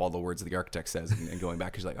looking up all the words the architect says and going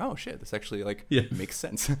back. He's like, oh shit, this actually makes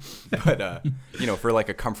sense. But for like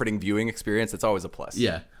a comforting viewing experience, it's always a plus.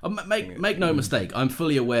 Yeah, make no mistake. I'm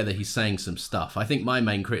fully aware that he's saying some stuff. I think my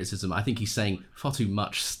main criticism, I think he's saying far too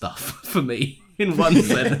much stuff for me. In one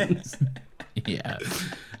sentence. Yeah.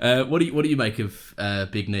 What do you make of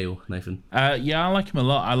Big Neil, Nathan? Yeah, I like him a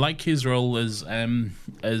lot. I like his role as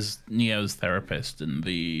Neo's therapist and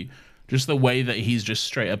the way that he's just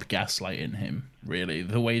straight up gaslighting him. Really,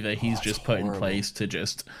 the way that he's just put in place to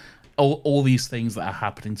just all these things that are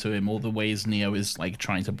happening to him, all the ways Neo is like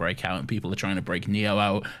trying to break out and people are trying to break Neo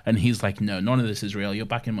out, and he's like, no, none of this is real. You're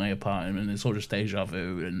back in my apartment, and it's all just deja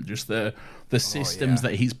vu, and just the systems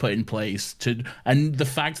that he's put in place and the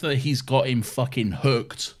fact that he's got him fucking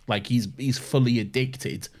hooked, like he's fully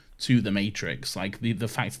addicted to the Matrix, like the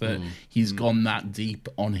fact that he's gone that deep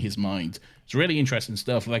on his mind. It's really interesting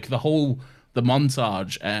stuff. Like the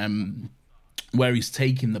montage. Where he's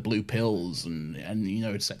taking the blue pills and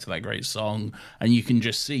it's set to that great song, and you can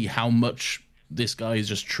just see how much this guy is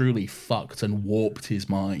just truly fucked and warped his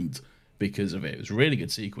mind because of it. It was a really good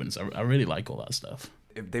sequence. I really like all that stuff.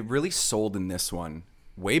 They really sold in this one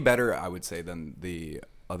way better, I would say, than the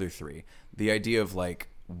other three. The idea of like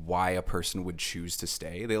why a person would choose to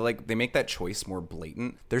stay. They make that choice more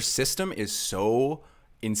blatant. Their system is so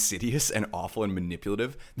insidious and awful and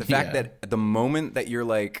manipulative. The fact that at the moment that you're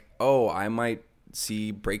like, oh, I might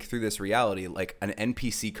break through this reality, like an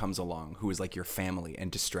NPC comes along who is like your family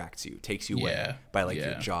and distracts you, takes you away by like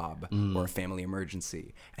your job or a family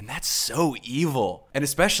emergency, and that's so evil. And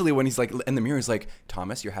especially when he's like in the mirror, he's like,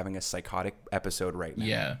 Thomas, you're having a psychotic episode right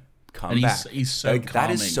now. Come back. He's so like,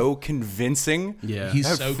 that is so convincing. He's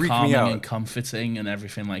so calming and comforting and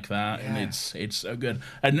everything like that, and it's so good.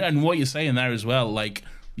 And what you're saying there as well, like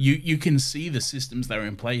you can see the systems that are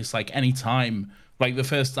in place. Like anytime, like the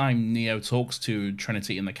first time Neo talks to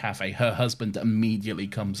Trinity in the cafe, her husband immediately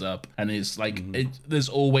comes up and is like, there's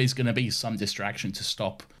always going to be some distraction to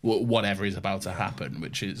stop whatever is about to happen,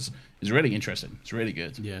 which is really interesting. It's really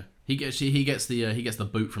good. Yeah. He gets the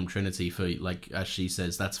boot from Trinity for, like, as she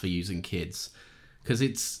says, that's for using kids, because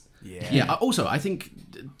it's Also, I think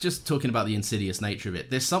just talking about the insidious nature of it,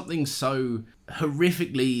 there's something so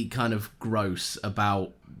horrifically kind of gross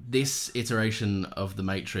about this iteration of the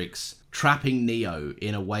Matrix trapping Neo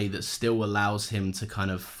in a way that still allows him to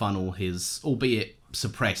kind of funnel his, albeit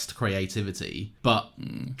suppressed, creativity. But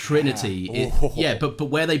Trinity, but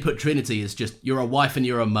where they put Trinity is just, you're a wife and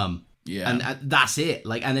you're a mum. Yeah. And that's it.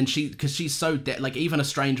 Like, and then because she's so like, even a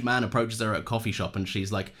strange man approaches her at a coffee shop and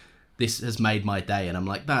she's like, this has made my day. And I'm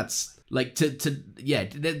like, that's like,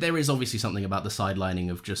 there is obviously something about the sidelining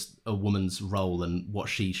of just a woman's role and what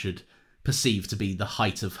she should perceive to be the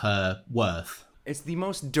height of her worth. It's the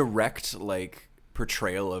most direct, like,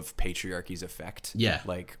 portrayal of patriarchy's effect. Yeah.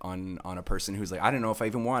 Like, on a person who's like, I don't know if I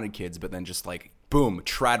even wanted kids, but then just like, boom,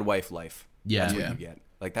 trad wife life. Yeah. That's what you get.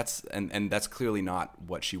 Like, that's, and that's clearly not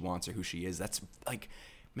what she wants or who she is. That's like,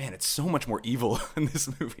 man, it's so much more evil in this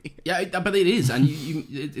movie. Yeah, but it is, and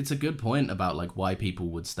it's a good point about like why people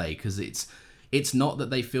would stay, because it's not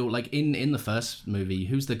that they feel like in the first movie,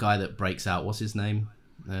 who's the guy that breaks out? What's his name?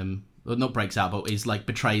 Well, not breaks out, but he's like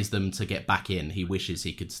betrays them to get back in. He wishes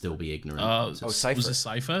he could still be ignorant. Cypher. Was it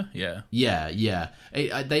Cypher? Yeah. Yeah.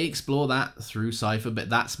 They explore that through Cypher, but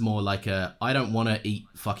that's more like I don't want to eat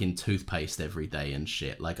fucking toothpaste every day and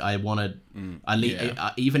shit. Like, I want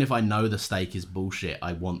to, even if I know the steak is bullshit,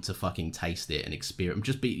 I want to fucking taste it and experience,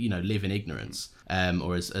 just be, live in ignorance,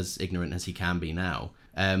 or as ignorant as he can be now.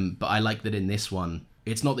 But I like that in this one,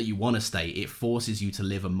 it's not that you want to stay, it forces you to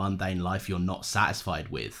live a mundane life you're not satisfied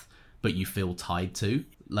with, but you feel tied to.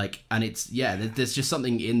 Like, and it's, there's just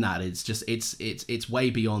something in that. It's just, it's way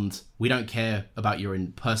beyond, we don't care about your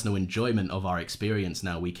personal enjoyment of our experience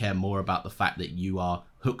now. We care more about the fact that you are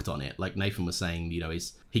hooked on it. Like Nathan was saying,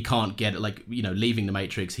 he can't get it, like, leaving the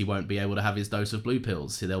Matrix, he won't be able to have his dose of blue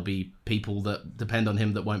pills. So there'll be people that depend on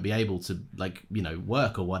him that won't be able to, like,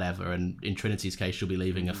 work or whatever. And in Trinity's case, she'll be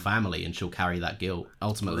leaving a family and she'll carry that guilt.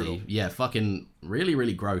 Ultimately, fucking really,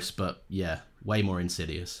 really gross, but way more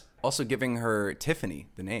insidious. Also giving her Tiffany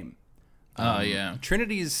the name. Yeah.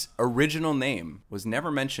 Trinity's original name was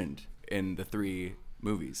never mentioned in the 3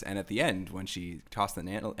 movies. And at the end, when she tossed the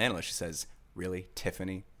analyst, she says, "Really,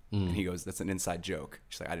 Tiffany?" And he goes, "That's an inside joke."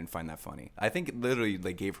 She's like, "I didn't find that funny." I think literally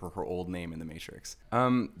they gave her old name in the Matrix.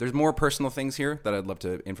 There's more personal things here that I'd love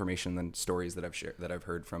to information than stories that I've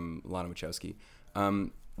heard from Lana Wachowski.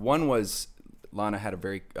 One was Lana had a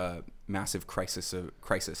very massive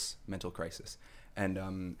mental crisis.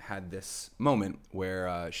 And had this moment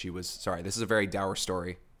where she was, sorry, this is a very dour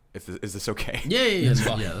story. Is this okay? Yeah, that's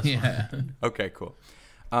fine. Yeah. Okay, cool.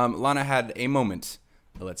 Lana had a moment,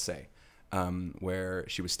 let's say, where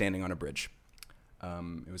she was standing on a bridge.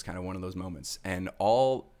 It was kind of one of those moments. And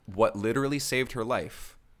what literally saved her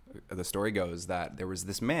life, the story goes that there was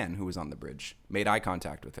this man who was on the bridge, made eye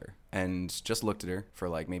contact with her, and just looked at her for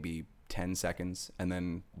like maybe 10 seconds and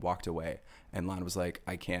then walked away. And Lana was like,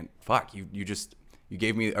 I can't, you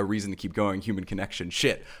gave me a reason to keep going, human connection,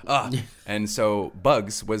 shit. And so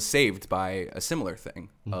Bugs was saved by a similar thing,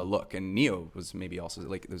 look. And Neo was maybe also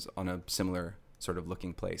like, was on a similar sort of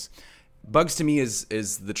looking place. Bugs to me is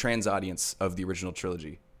the trans audience of the original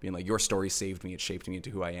trilogy, being like, your story saved me, it shaped me into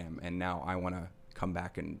who I am, and now I want to come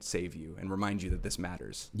back and save you and remind you that this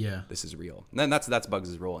matters. Yeah. This is real. And then that's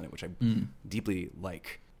Bugs' role in it, which I deeply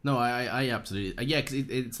like. No, I absolutely, because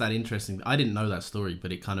it's that interesting. I didn't know that story,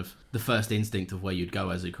 but it kind of, the first instinct of where you'd go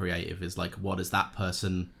as a creative is like, what does that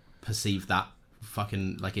person perceive that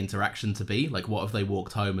fucking like interaction to be? Like, what if they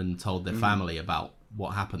walked home and told their family about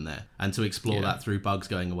what happened there? And to explore that through Bugs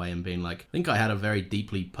going away and being like, I think I had a very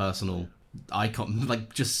deeply personal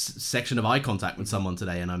section of eye contact with someone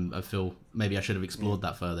today, and I feel maybe I should have explored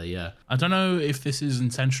that further. I don't know if this is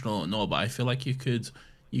intentional or not, but I feel like you could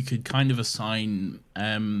kind of assign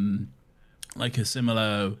like a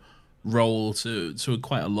similar role to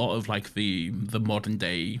quite a lot of like the modern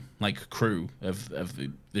day like crew of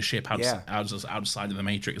the ship outside of the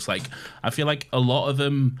Matrix. Like, I feel like a lot of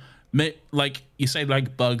them, like you say,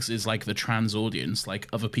 like Bugs is like the trans audience. Like,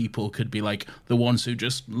 other people could be like the ones who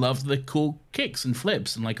just love the cool kicks and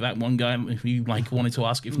flips, and like that one guy who like wanted to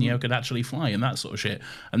ask if Neo could actually fly and that sort of shit.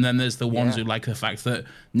 And then there's the ones who like the fact that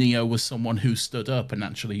Neo was someone who stood up and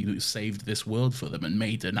actually saved this world for them and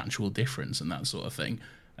made an actual difference and that sort of thing.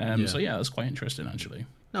 So that's quite interesting actually.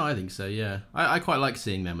 No, I think so, yeah. I quite like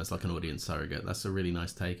seeing them as like an audience surrogate. That's a really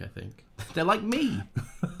nice take, I think. They're like me.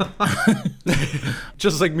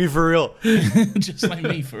 Just like me for real. Just like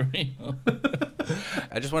me for real.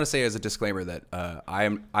 I just want to say as a disclaimer that I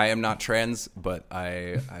am not trans, but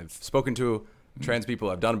I've spoken to trans people.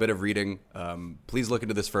 I've done a bit of reading. Please look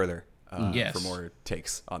into this further for more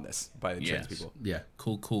takes on this by the trans people. Yeah.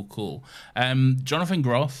 Cool. Jonathan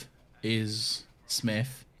Groff is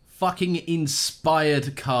Smith. Fucking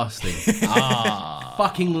inspired casting.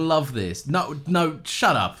 Fucking love this. No,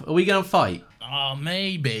 shut up. Are we gonna fight?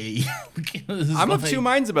 Maybe. I'm of two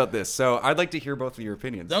minds about this, so I'd like to hear both of your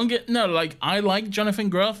opinions. I like Jonathan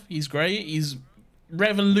Groff. He's great. He's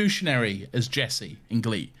revolutionary as Jesse in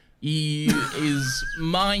Glee. He is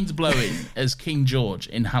mind-blowing as King George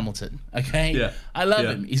in Hamilton, okay? Yeah. I love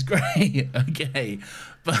him. He's great, okay?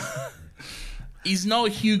 But he's not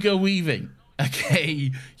Hugo Weaving,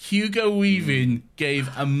 okay? Hugo Weaving gave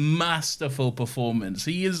a masterful performance.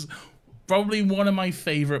 He is probably one of my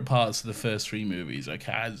favorite parts of the first three movies,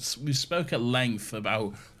 okay? We spoke at length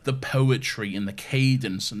about the poetry and the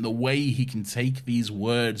cadence and the way he can take these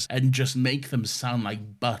words and just make them sound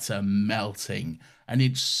like butter melting. And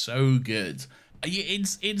it's so good.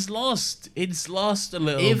 It's lost a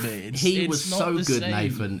little bit. He was so good,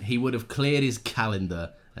 Nathan, he would have cleared his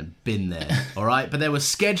calendar and been there. All right, but there were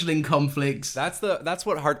scheduling conflicts. That's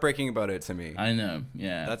what heartbreaking about it to me. I know.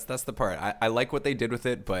 Yeah. That's the part. I like what they did with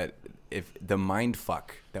it, but if the mind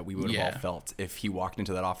fuck that we would have all felt if he walked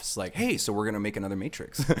into that office like, hey, so we're gonna make another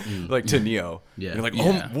Matrix, like to Neo. Yeah. You're like,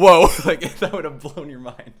 oh, whoa, like that would have blown your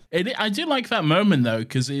mind. I do like that moment though,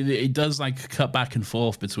 because it does like cut back and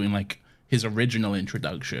forth between like his original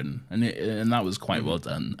introduction, and that was quite well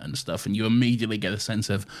done and stuff. And you immediately get a sense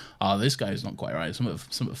of, oh, this guy's not quite right. Something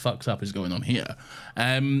fucked up is going on here.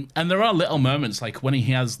 And there are little moments like when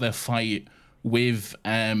he has the fight with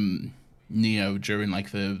Neo during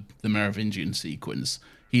like the Merovingian sequence.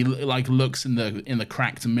 He like looks in the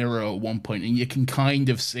cracked mirror at one point, and you can kind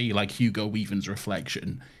of see like Hugo Weaving's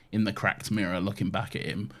reflection in the cracked mirror looking back at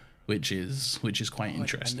him, which is quite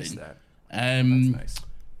interesting. I missed that. That's nice.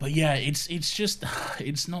 But yeah, it's just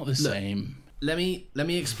it's not the same. Let me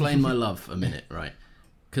explain my love a minute, right?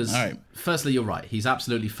 Because firstly, you're right. He's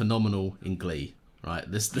absolutely phenomenal in Glee, right?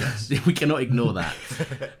 This we cannot ignore that.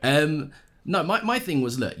 No, my thing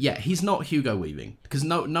was, look, yeah, he's not Hugo Weaving, because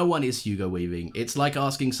no one is Hugo Weaving. It's like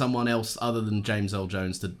asking someone else other than James Earl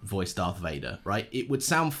Jones to voice Darth Vader, right? It would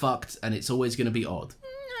sound fucked, and it's always going to be odd.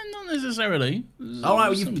 Not necessarily. All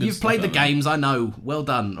right, you've played the games, I know. Well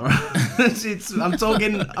done. All right? I'm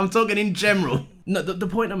talking in general. No, the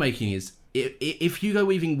point I'm making is, if Hugo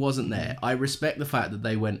Weaving wasn't there, I respect the fact that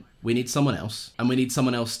they went, we need someone else, and we need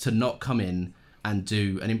someone else to not come in and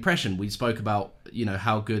do an impression. We spoke about,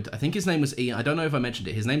 how good, I think his name was Ian, I don't know if I mentioned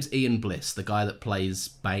it, his name's Ian Bliss, the guy that plays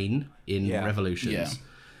Bane in Revolutions.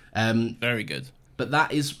 Yeah. Very good. But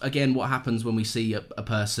that is, again, what happens when we see a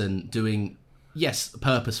person doing, yes,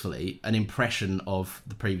 purposefully, an impression of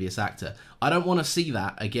the previous actor. I don't want to see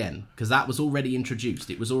that again, because that was already introduced.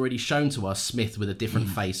 It was already shown to us Smith with a different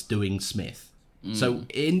face doing Smith. So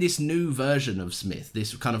in this new version of Smith,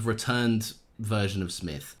 this kind of returned version of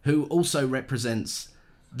Smith, who also represents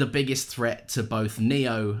the biggest threat to both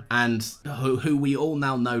Neo and who we all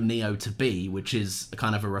now know Neo to be, which is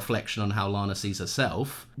kind of a reflection on how Lana sees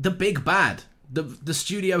herself, the big bad, the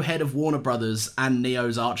studio head of Warner Brothers and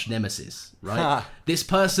Neo's arch nemesis, right? This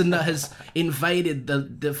person that has invaded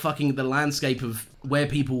the landscape of where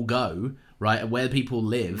people go, right, and where people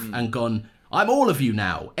live, and gone, I'm all of you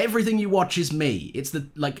now. Everything you watch is me. It's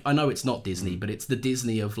I know it's not Disney, but it's the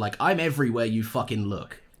Disney of, like, I'm everywhere you fucking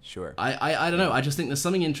look. Sure. I don't know. I just think there's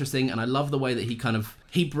something interesting, and I love the way that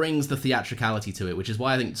he brings the theatricality to it, which is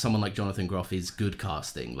why I think someone like Jonathan Groff is good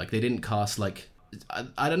casting. Like, they didn't cast, like,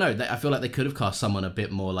 I don't know. I feel like they could have cast someone a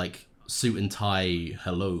bit more, like, suit and tie,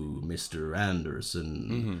 hello, Mr.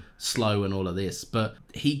 Anderson, slow and all of this. But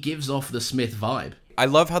he gives off the Smith vibe. I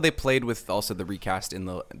love how they played with also the recast in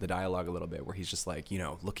the dialogue a little bit, where he's just like,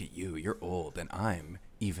 look at you, you're old, and I'm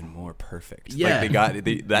even more perfect. Yeah. Like, they got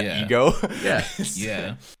that ego. Yeah.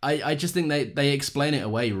 Yeah. I just think they explain it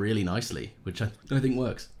away really nicely, which I think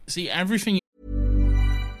works. See, everything...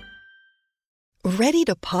 Ready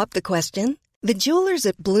to pop the question? The jewelers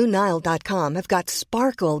at BlueNile.com have got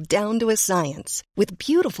sparkle down to a science with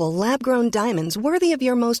beautiful lab-grown diamonds worthy of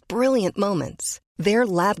your most brilliant moments. Their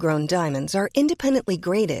lab-grown diamonds are independently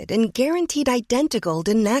graded and guaranteed identical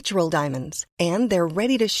to natural diamonds, and they're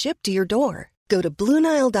ready to ship to your door. Go to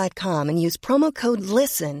BlueNile.com and use promo code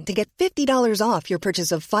LISTEN to get $50 off your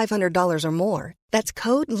purchase of $500 or more. That's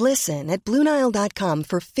code LISTEN at BlueNile.com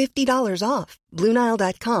for $50 off.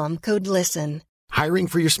 BlueNile.com, code LISTEN. Hiring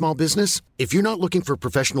for your small business? If you're not looking for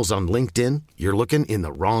professionals on LinkedIn, you're looking in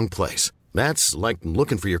the wrong place. That's like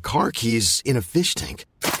looking for your car keys in a fish tank.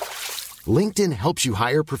 LinkedIn helps you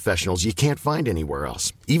hire professionals you can't find anywhere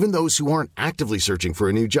else, even those who aren't actively searching for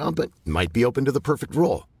a new job but might be open to the perfect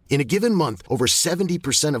role. In a given month, over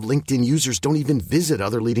 70% of LinkedIn users don't even visit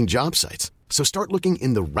other leading job sites. So start looking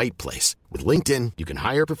in the right place. With LinkedIn, you can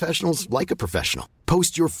hire professionals like a professional.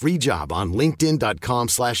 Post your free job on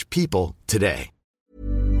linkedin.com/people today.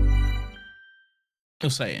 You're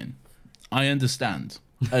saying, I understand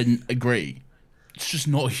and agree. it's just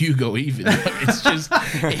not Hugo Weaving. It's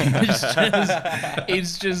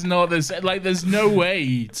just not this. Like, there's no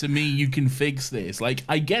way to me you can fix this. Like,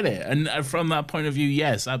 I get it, and from that point of view,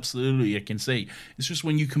 yes, absolutely, I can see. It's just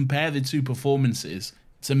when you compare the two performances,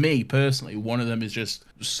 to me personally, one of them is just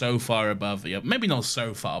so far above the other. Maybe not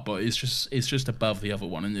so far, but it's just above the other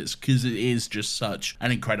one, and it's because it is just such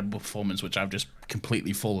an incredible performance, which I've just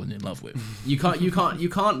completely fallen in love with. You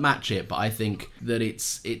can't match it, but I think that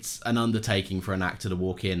it's an undertaking for an actor to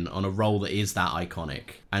walk in on a role that is that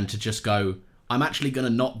iconic and to just go, I'm actually going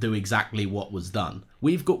to not do exactly what was done.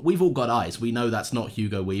 We've all got eyes. We know that's not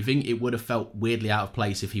Hugo Weaving. It would have felt weirdly out of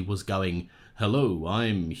place if he was going, "Hello,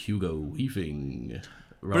 I'm Hugo Weaving."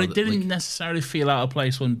 But it didn't necessarily feel out of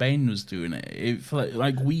place when Bane was doing it. It felt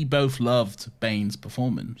like we both loved Bane's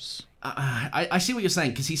performance. I see what you're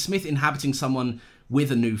saying, because he's Smith inhabiting someone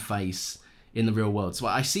with a new face in the real world. So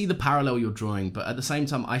I see the parallel you're drawing, but at the same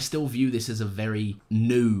time, I still view this as a very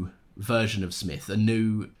new version of Smith.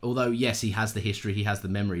 Although, yes, he has the history, he has the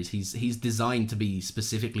memories, he's designed to be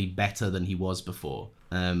specifically better than he was before.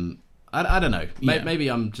 I don't know. Yeah.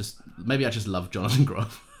 Maybe I just love Jonathan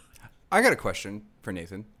Groff. I got a question for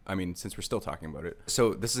Nathan. I mean, since we're still talking about it.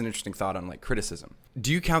 So this is an interesting thought on like criticism.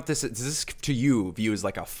 Do you count this, does this to you view as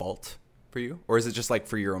like a fault for you? Or is it just like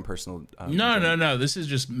for your own personal... No. This is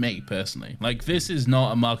just me personally. Like, this is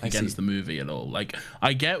not a mark against the movie at all. Like,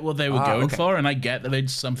 I get what they were going for, and I get that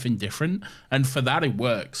it's something different. And for that, it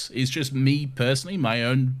works. It's just me personally, my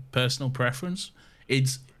own personal preference.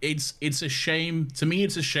 It's a shame. To me,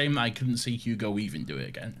 it's a shame that I couldn't see Hugo Weaving do it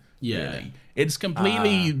again. Yeah. Really. It's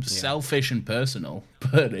completely selfish and personal,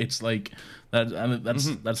 but it's like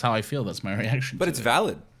that's how I feel. That's my reaction. But it's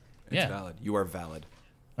valid. It's valid. You are valid.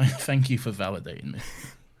 Thank you for validating me.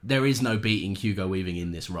 There is no beating Hugo Weaving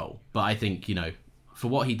in this role, but I think, for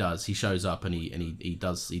what he does, he shows up and he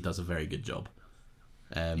does a very good job.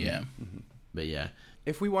 But yeah.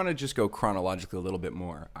 If we want to just go chronologically a little bit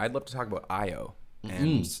more, I'd love to talk about Io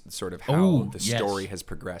and sort of how the story has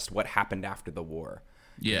progressed. What happened after the war?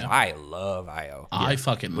 Yeah, I love Io. I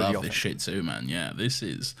fucking love this shit too, man. Yeah, this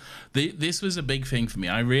was a big thing for me.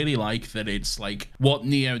 I really like that it's like what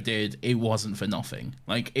Neo did. It wasn't for nothing.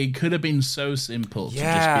 Like, it could have been so simple to just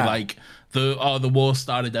be like the war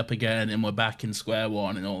started up again and we're back in square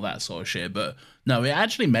one and all that sort of shit. But no, it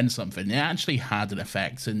actually meant something. It actually had an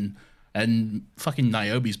effect, and fucking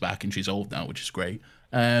Niobe's back and she's old now, which is great.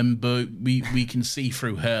 But we can see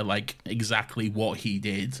through her like exactly what he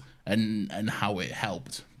did and how it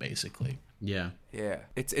helped, basically. Yeah.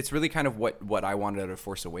 It's really kind of what I wanted out of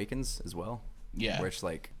Force Awakens as well. Yeah. Where it's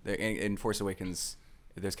like in Force Awakens,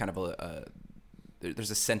 there's kind of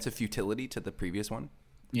there's a sense of futility to the previous one.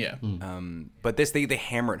 Yeah. But this they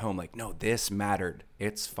hammer it home like, no, this mattered.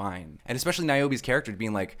 It's fine. And especially Niobe's character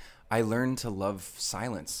being like, I learned to love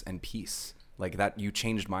silence and peace. Like, that you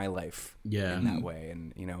changed my life in that way.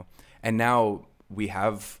 And, and now we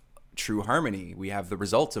have true harmony. We have the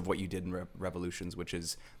results of what you did in Revolutions, which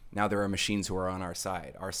is now there are machines who are on our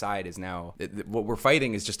side. Our side is now, what we're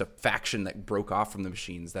fighting is just a faction that broke off from the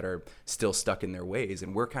machines that are still stuck in their ways.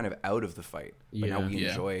 And we're kind of out of the fight. But now we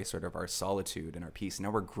enjoy sort of our solitude and our peace.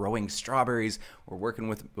 Now we're growing strawberries. We're working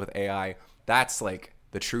with AI. That's like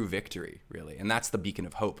the true victory, really. And that's the beacon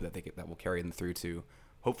of hope that will carry them through to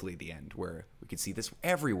hopefully the end, where we could see this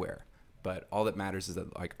everywhere. But all that matters is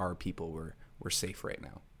that like our people we're safe right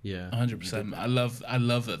now. Yeah, 100%. I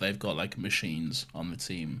love that they've got like machines on the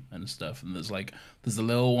team and stuff, and there's the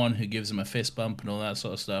little one who gives him a fist bump and all that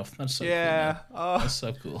sort of stuff. That's so cool. That's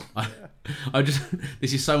so cool. I just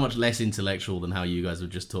this is so much less intellectual than how you guys were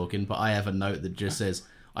just talking, but I have a note that just says,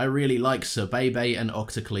 I really like Sir Bebe and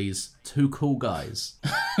Octocles, two cool guys.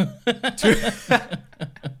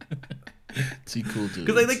 Too cool, dude.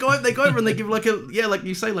 Because they go over and they give like like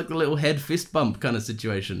you say, like a little head fist bump kind of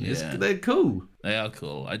situation. Yeah. They're cool. They are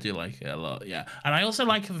cool. I do like it a lot. Yeah, and I also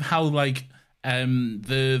like how like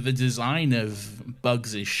the design of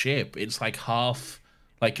Bugs' ship. It's like half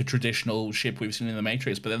like a traditional ship we've seen in the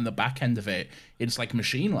Matrix, but then the back end of it's like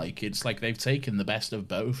machine-like. It's like they've taken the best of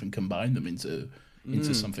both and combined them into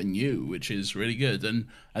something new, which is really good.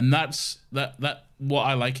 And that's that what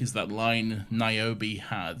I like is that line Niobe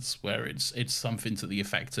has, where it's something to the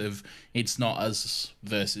effect of, it's not us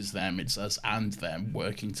versus them, it's us and them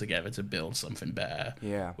working together to build something better.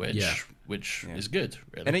 Which is good,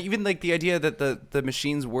 really. And even like the idea that the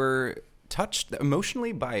machines were touched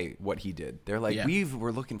emotionally by what he did. They're like,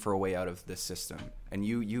 we're looking for a way out of this system, and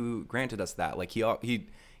you granted us that. Like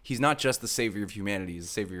he's not just the savior of humanity, he's the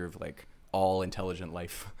savior of like all intelligent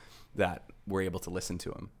life that we're able to listen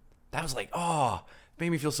to him. That was like, it made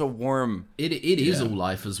me feel so warm. It is all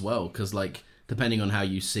life as well, because like depending on how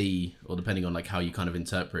you see, or depending on like how you kind of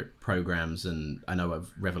interpret programs, and I know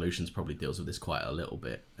Revolutions probably deals with this quite a little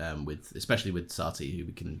bit, especially with Sati, who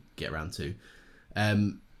we can get around to.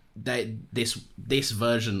 This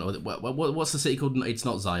version, or what's the city called? It's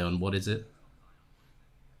not Zion. What is it?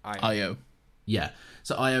 Io. Yeah.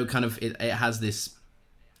 So Io kind of it has this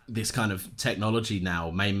kind of technology now.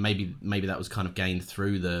 Maybe that was kind of gained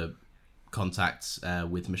through the contacts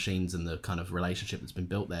with machines and the kind of relationship that's been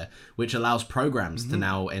built there, which allows programs to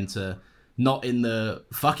now enter, not in the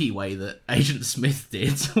fucky way that Agent Smith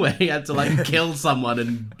did, where he had to like kill someone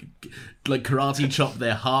and like karate chop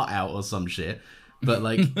their heart out or some shit. But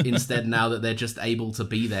like instead, now that they're just able to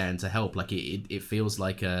be there and to help, like it feels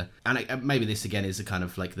like maybe this again is a kind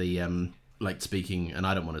of like the like speaking, and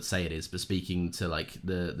I don't want to say it is, but speaking to like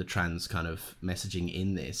the trans kind of messaging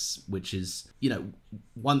in this, which is, you know,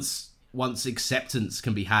 once acceptance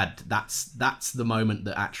can be had, that's the moment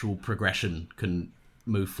that actual progression can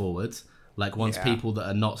move forward. Like once people that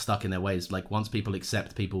are not stuck in their ways, like once people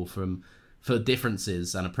accept people for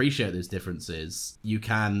differences and appreciate those differences, you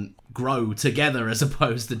can grow together, as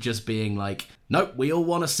opposed to just being like, nope, we all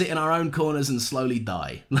want to sit in our own corners and slowly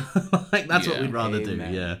die. Like that's what we'd rather do.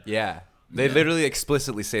 Yeah. They literally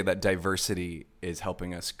explicitly say that diversity is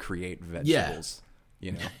helping us create vegetables.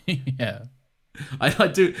 You know? Yeah. I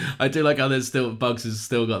do like how there's still, Bugs has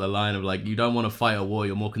still got the line of like, you don't want to fight a war,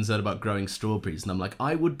 you're more concerned about growing strawberries. And I'm like,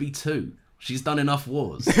 I would be too. She's done enough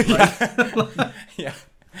wars. Like, yeah.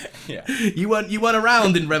 You weren't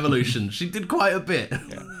around in Revolution. She did quite a bit.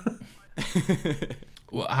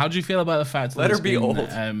 Well, how do you feel about the fact that let her be old?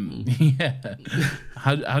 Yeah.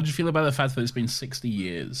 How do you feel about the fact that it's been 60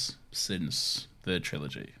 years since the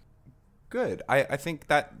trilogy? Good. I think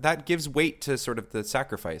that gives weight to sort of the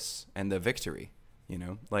sacrifice and the victory. You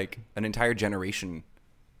know, like an entire generation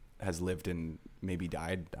has lived and maybe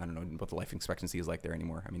died. I don't know what the life expectancy is like there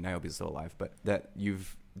anymore. I mean, Niobe's still alive, but that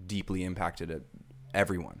you've deeply impacted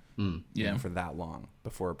everyone you know, for that long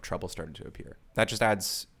before trouble started to appear. That just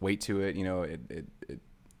adds weight to it. You know,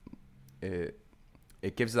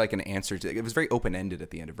 it gives like an answer to it. Was very open-ended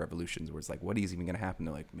at the end of Revolutions, where it's like, what is even going to happen?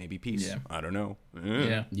 They're like, maybe peace. Yeah. I don't know.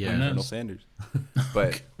 Colonel Sanders.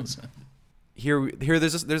 But here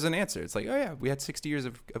there's an answer. It's like, oh yeah, we had 60 years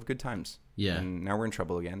of good times. Yeah. And now we're in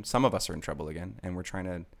trouble again. Some of us are in trouble again, and we're trying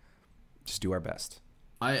to just do our best.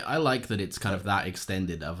 I like that it's kind of that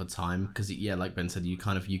extended of a time, because like Ben said, you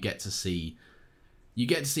get to see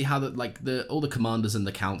how all the commanders and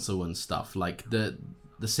the council and stuff, like the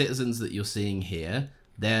citizens that you're seeing here,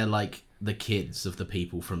 they're like the kids of the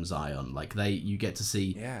people from Zion. Like you get to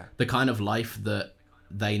see the kind of life that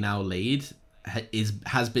they now lead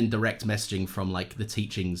has been direct messaging from like the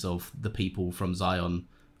teachings of the people from Zion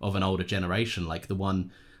of an older generation. Like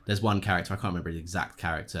there's one character, I can't remember the exact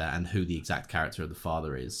character and who the exact character of the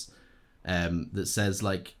father is, that says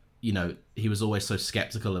like, you know, he was always so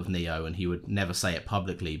skeptical of Neo and he would never say it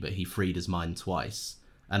publicly, but he freed his mind twice.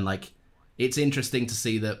 And like, it's interesting to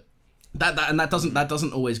see that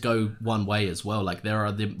doesn't always go one way as well. Like there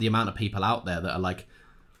are the amount of people out there that are like,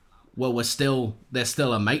 well, there's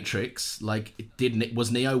still a Matrix. Like, was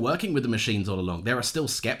Neo working with the machines all along? There are still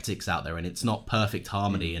skeptics out there, and it's not perfect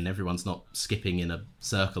harmony, and everyone's not skipping in a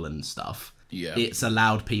circle and stuff. Yeah, it's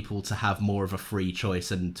allowed people to have more of a free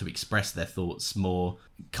choice and to express their thoughts more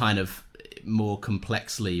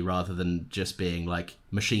complexly, rather than just being like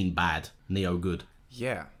machine bad, Neo good.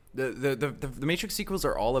 Yeah, the Matrix sequels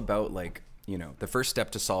are all about like, you know, the first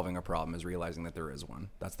step to solving a problem is realizing that there is one.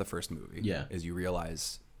 That's the first movie. Yeah, is you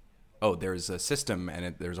realize, oh, there's a system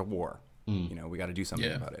and there's a war. You know, we got to do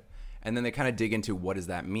something about it. And then they kind of dig into, what does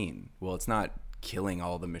that mean? Well, it's not killing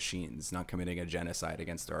all the machines, not committing a genocide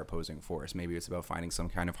against our opposing force. Maybe it's about finding some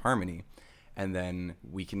kind of harmony, and then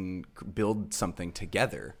we can build something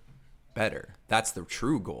together better. That's the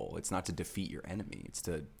true goal. It's not to defeat your enemy. It's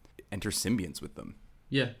to enter symbionts with them.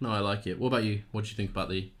 Yeah, no, I like it. What about you? What do you think about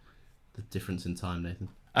the difference in time, Nathan?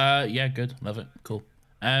 Yeah, good. Love it. Cool.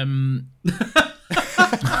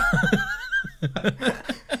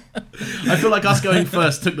 I feel like us going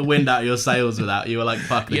first took the wind out of your sails with that. You were like,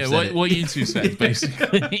 fuck this. Yeah, what you two said,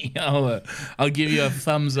 basically. I'll give you a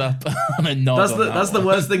thumbs up and a nod. That's the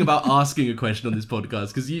worst thing about asking a question on this podcast,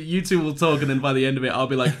 because you two will talk, and then by the end of it, I'll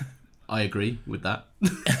be like, I agree with that.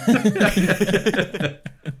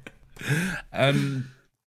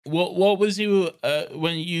 What was you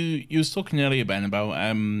when you was talking earlier, Ben,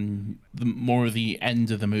 about more of the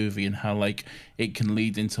end of the movie and how like it can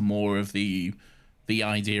lead into more of the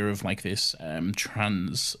idea of like this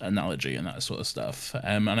trans analogy and that sort of stuff,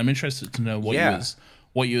 and I'm interested to know what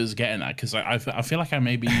you was getting at, because I feel like I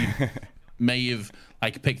maybe may have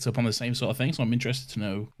like picked up on the same sort of thing. So I'm interested to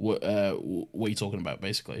know what you're talking about,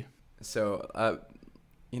 basically. So, a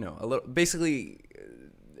little basically.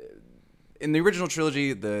 In the original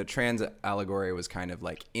trilogy, the trans allegory was kind of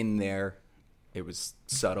like in there. It was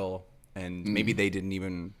subtle, and maybe they didn't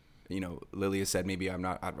even, Lilia said maybe I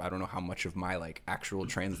don't know how much of my like actual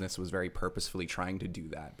transness was very purposefully trying to do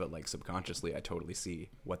that, but like subconsciously I totally see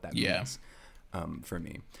what that means for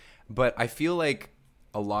me. But I feel like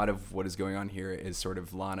a lot of what is going on here is sort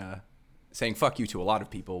of Lana saying fuck you to a lot of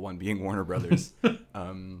people, one being Warner Brothers,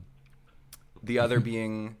 the other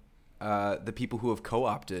being the people who have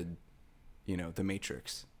co-opted the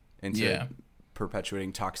Matrix into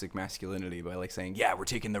perpetuating toxic masculinity by like saying, yeah, we're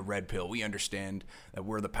taking the red pill. We understand that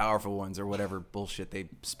we're the powerful ones or whatever bullshit they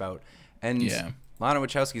spout. And Lana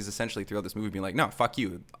Wachowski is essentially throughout this movie being like, no, fuck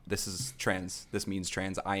you. This is trans. This means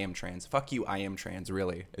trans. I am trans. Fuck you. I am trans.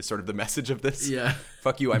 Really is sort of the message of this. Yeah.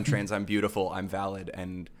 Fuck you. I'm trans. I'm beautiful. I'm valid.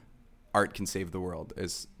 And art can save the world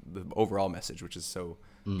is the overall message, which is so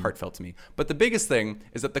heartfelt to me. But the biggest thing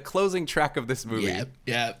is that the closing track of this movie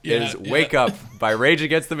is Wake Up by Rage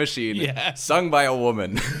Against the Machine, sung by a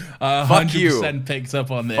woman. Fuck you. 100% picked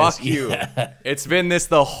up on this. Fuck you. It's been this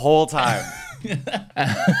the whole time.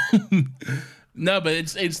 No, but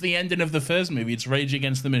it's the ending of the first movie. It's Rage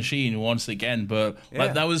Against the Machine once again. But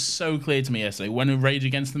like that was so clear to me yesterday. When Rage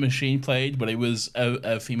Against the Machine played, but it was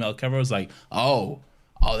a female cover, I was like, oh,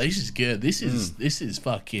 this is good. This is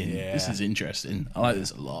fucking. This is interesting. I like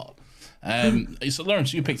this a lot. So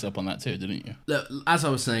Lawrence, you picked up on that too, didn't you? Look, as I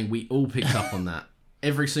was saying, we all picked up on that.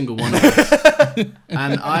 Every single one of us.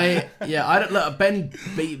 And I don't look.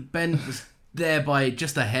 Ben was there by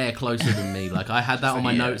just a hair closer than me. Like I had that on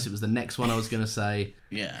my notes. It was the next one I was going to say.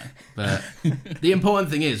 Yeah. But the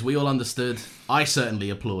important thing is, we all understood. I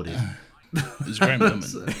certainly applauded. It was a great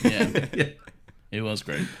moment. Yeah. It was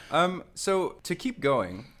great. So to keep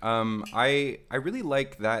going, I really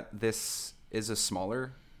like that this is a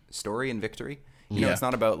smaller story in Victory. You know, it's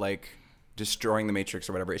not about like destroying the Matrix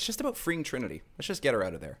or whatever. It's just about freeing Trinity. Let's just get her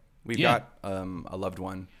out of there. We've got a loved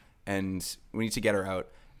one, and we need to get her out.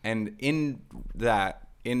 And in that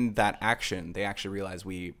action, they actually realize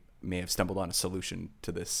we may have stumbled on a solution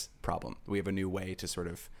to this problem. We have a new way to sort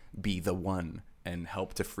of be the one and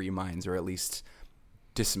help to free minds, or at least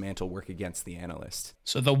dismantle work against the analyst.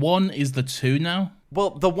 So the one is the two now? Well,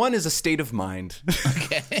 the one is a state of mind.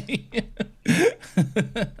 Okay.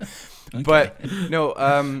 But no,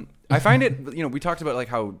 I find it, we talked about like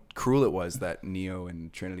how cruel it was that Neo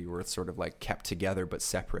and Trinity were sort of like kept together but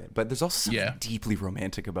separate. But there's also something deeply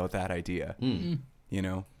romantic about that idea.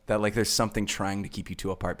 That like there's something trying to keep you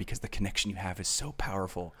two apart because the connection you have is so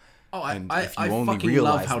powerful. Oh, I fucking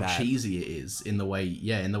love how cheesy it is in the way it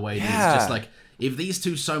is. Just like, if these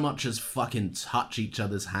two so much as fucking touch each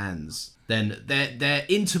other's hands, then their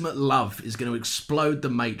intimate love is going to explode the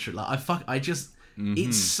Matrix. Like,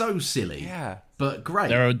 it's so silly. Yeah. But great.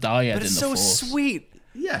 They're a dyad but it's in the so Force. Sweet.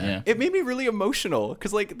 Yeah. It made me really emotional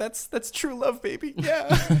because like that's true love, baby. Yeah.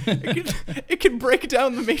 it can break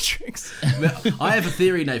down the Matrix. I have a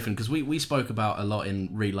theory, Nathan, because we spoke about a lot in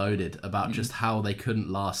Reloaded about just how they couldn't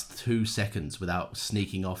last 2 seconds without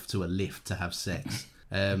sneaking off to a lift to have sex.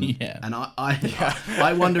 And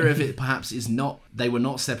I wonder if it perhaps is not, they were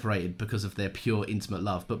not separated because of their pure intimate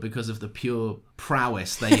love, but because of the pure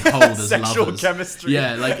prowess they hold as sexual lovers. Chemistry.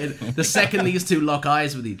 Yeah, like the second these two lock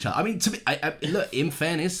eyes with each other. I mean, to me, look, in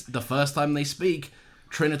fairness, the first time they speak,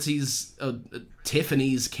 Trinity's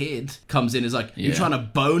Tiffany's kid comes in and is like, you trying to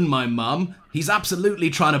bone my mum? He's absolutely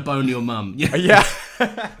trying to bone your mum. Yeah. Do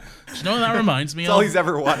you know what that reminds me of? That's all he's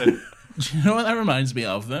ever wanted. Do you know what that reminds me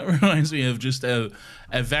of? That reminds me of just a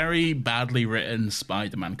very badly written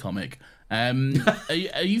Spider-Man comic. Are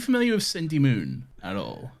you familiar with Cindy Moon at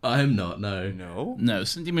all? I'm not, no. No,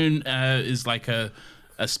 Cindy Moon is like a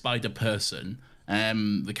spider person.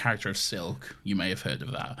 The character of Silk, you may have heard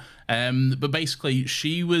of that. But basically,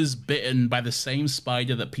 she was bitten by the same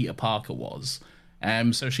spider that Peter Parker was.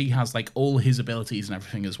 So she has like all his abilities and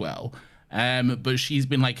everything as well. But she's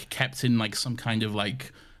been like kept in like some kind of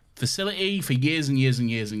like facility for years and years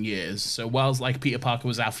and years and years. So whilst like Peter Parker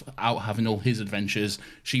was out having all his adventures,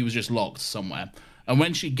 she was just locked somewhere. And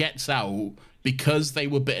when she gets out, because they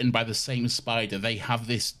were bitten by the same spider, they have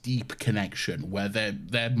this deep connection where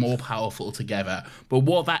they're more powerful together. But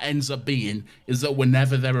what that ends up being is that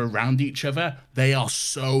whenever they're around each other, they are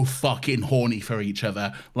so fucking horny for each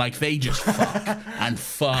other. Like, they just fuck and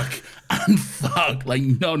fuck and fuck, like,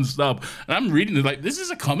 non-stop. And I'm reading it like, this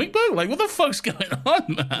is a comic book? Like, what the fuck's going on,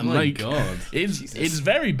 man? Oh my God. It's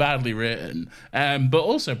very badly written, but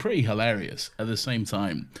also pretty hilarious at the same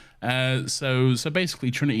time. So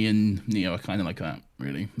basically, Trinity and Neo are kind of like that,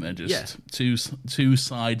 really. They're just two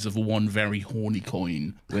sides of one very horny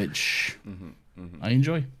coin, which I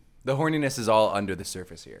enjoy. The horniness is all under the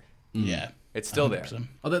surface here. Yeah. It's still 100%. there.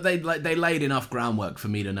 Although they laid enough groundwork for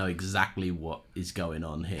me to know exactly what is going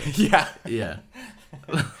on here. Yeah.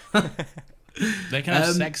 They can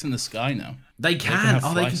have sex in the sky now. They can.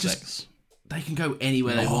 They can sex. They can go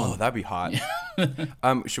anywhere they want. Oh, that'd be hot.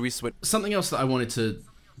 Should we switch? Something else that I wanted to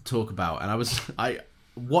talk about, and I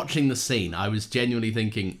watching the scene, I was genuinely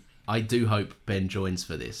thinking, I do hope Ben joins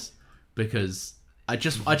for this, because I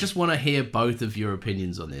just want to hear both of your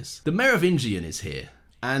opinions on this. The Merovingian is here,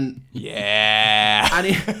 and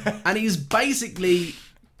and he's basically,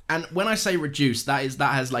 and when I say reduced, that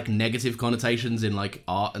has like negative connotations in like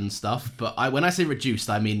art and stuff, but when I say reduced,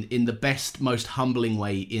 I mean in the best, most humbling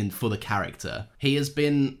way for the character. He has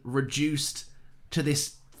been reduced to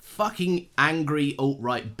this fucking angry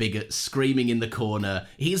alt-right bigot screaming in the corner.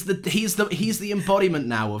 He's the embodiment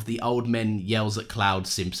now of the old men yells at cloud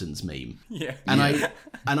Simpsons meme. Yeah. And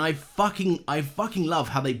I fucking love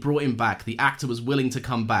how they brought him back. The actor was willing to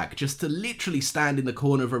come back just to literally stand in the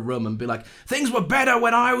corner of a room and be like, "Things were better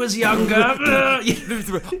when I was younger."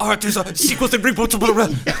 Art is a sequel to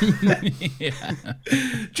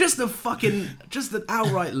Just an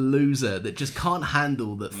outright loser that just can't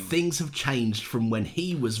handle that things have changed from when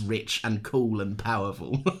he was rich and cool and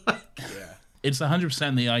powerful. It's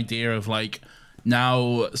 100% the idea of like,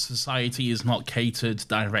 now society is not catered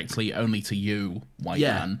directly only to you, white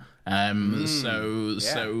man. So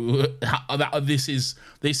this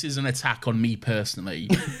is an attack on me personally,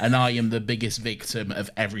 and I am the biggest victim of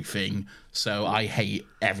everything. So I hate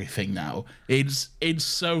everything now. It's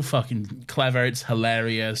so fucking clever. It's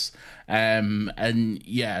hilarious. And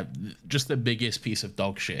yeah, just the biggest piece of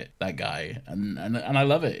dog shit, that guy. And I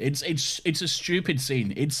love it. It's a stupid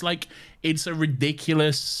scene. It's like, it's a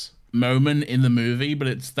ridiculous moment in the movie,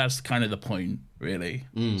 but that's kind of the point, really.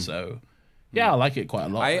 So yeah, I like it quite a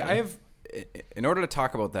lot. I have, in order to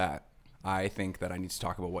talk about that, I think that I need to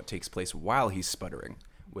talk about what takes place while he's sputtering,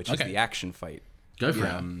 which is the action fight. Go for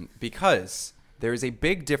it. Because there is a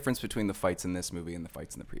big difference between the fights in this movie and the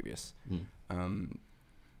fights in the previous.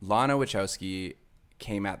 Lana Wachowski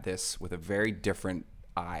came at this with a very different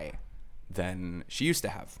eye than she used to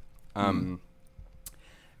have.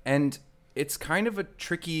 And it's kind of a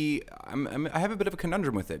tricky, I have a bit of a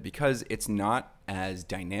conundrum with it, because it's not as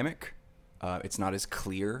dynamic. It's not as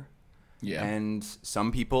clear. Yeah. And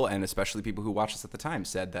some people, and especially people who watched this at the time,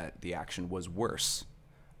 said that the action was worse,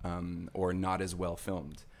 or not as well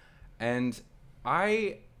filmed. And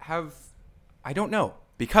I don't know,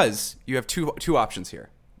 because you have two options here,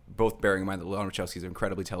 both bearing in mind that Lana Wachowski is an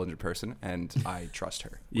incredibly intelligent person, and I trust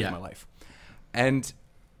her with my life. And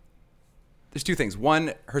there's two things.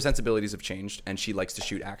 One, her sensibilities have changed, and she likes to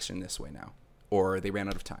shoot action this way now, or they ran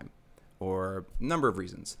out of time, or a number of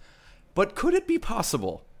reasons. But could it be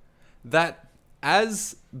possible that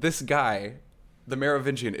as this guy, the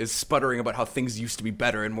Merovingian, is sputtering about how things used to be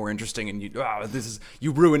better and more interesting, and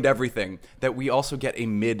you ruined everything, that we also get a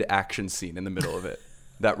mid-action scene in the middle of it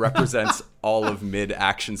that represents all of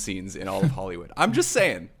mid-action scenes in all of Hollywood? I'm just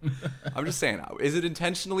saying. Is it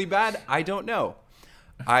intentionally bad? I don't know.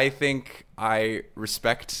 I think I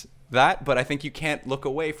respect that, but I think you can't look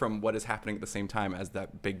away from what is happening at the same time as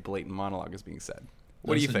that big blatant monologue is being said.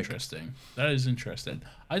 What do you think? Interesting. That is interesting.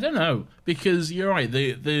 I don't know, because you're right.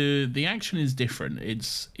 The action is different.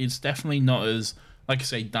 It's definitely not as, like I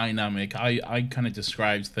say, dynamic. I kind of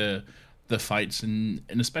described the fights and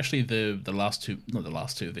especially the last two, not the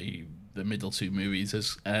last two, the middle two movies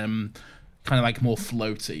as kind of like more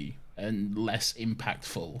floaty and less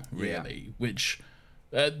impactful, really. Which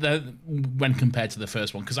when compared to the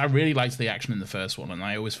first one, because I really liked the action in the first one, and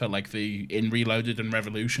I always felt like in Reloaded and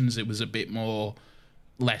Revolutions it was a bit more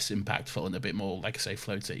less impactful and a bit more, like I say,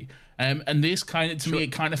 floaty. And this kind of, to me,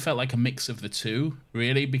 it kind of felt like a mix of the two,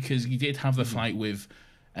 really, because you did have the fight with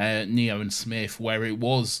Neo and Smith, where it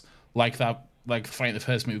was like that, like the fight in the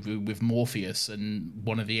first movie with Morpheus and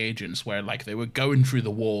one of the agents, where like they were going through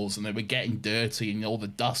the walls and they were getting dirty and all the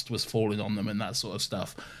dust was falling on them and that sort of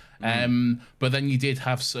stuff. But then you did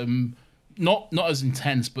have some not as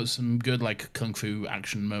intense, but some good like kung fu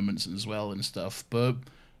action moments as well and stuff. But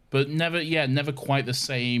never quite the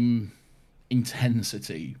same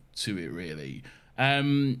intensity to it, really.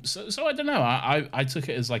 So I don't know. I took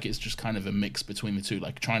it as like it's just kind of a mix between the two,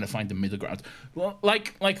 like trying to find the middle ground. Well,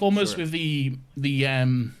 like almost with the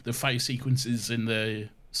fight sequences in the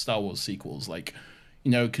Star Wars sequels, like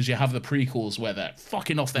because you have the prequels where they're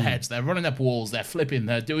fucking off the heads, they're running up walls, they're flipping,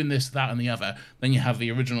 they're doing this, that, and the other. Then you have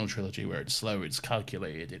the original trilogy where it's slow, it's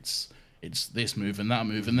calculated, it's this move and that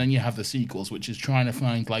move, and then you have the sequels, which is trying to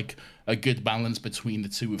find like a good balance between the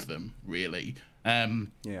two of them, really.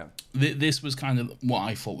 This was kind of what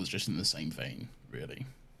I thought was just in the same vein, really.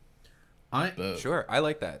 Sure, I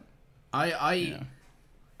like that.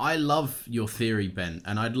 I love your theory, Ben,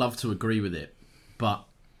 and I'd love to agree with it, but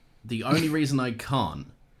the only reason I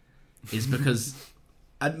can't is because,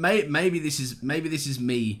 and maybe this is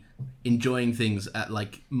me enjoying things at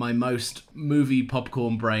like my most movie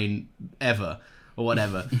popcorn brain ever or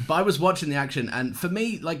whatever. But I was watching the action, and for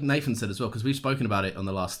me, like Nathan said as well, because we've spoken about it on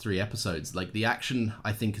the last 3 episodes, like the action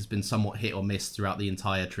I think has been somewhat hit or miss throughout the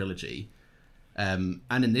entire trilogy, and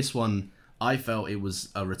in this one, I felt it was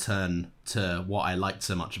a return to what I liked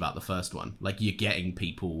so much about the first one. Like you're getting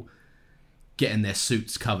people getting their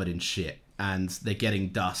suits covered in shit, and they're getting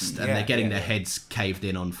dust, and they're getting their heads caved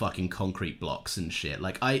in on fucking concrete blocks and shit.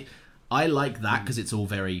 Like I like that because it's all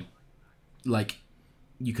very, like,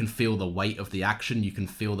 you can feel the weight of the action, you can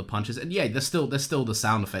feel the punches, and there's still the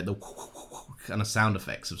sound effect, the kind of sound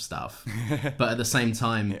effects of stuff, but at the same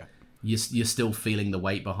time, you're still feeling the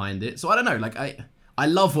weight behind it. So I don't know, like I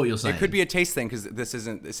love what you're saying. It could be a taste thing because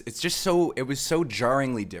it's just so, it was so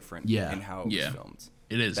jarringly different in how it was filmed.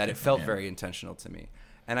 It is that it felt very intentional to me,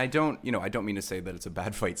 and I don't mean to say that it's a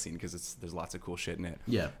bad fight scene because there's lots of cool shit in it.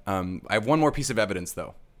 Yeah. I have one more piece of evidence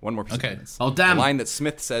though. Of evidence. Oh damn! The line that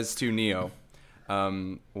Smith says to Neo,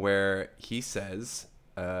 where he says,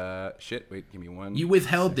 "Shit, wait, give me one." You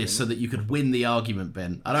withheld this so that you could win the argument,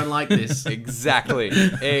 Ben. I don't like this. Exactly.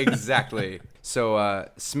 So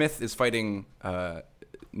Smith is fighting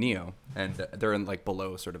Neo, and they're in like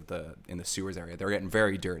below, sort of in the sewers area. They're getting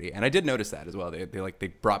very dirty, and I did notice that as well. They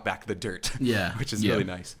brought back the dirt, which is really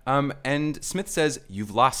nice. And Smith says,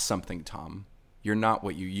 "You've lost something, Tom. You're not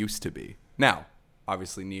what you used to be." Now,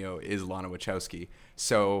 obviously, Neo is Lana Wachowski,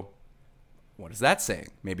 so what is that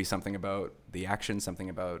saying? Maybe something about the action, something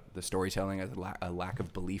about the storytelling, a lack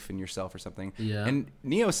of belief in yourself or something. Yeah. And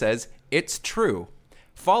Neo says, "It's true,"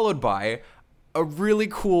 followed by a really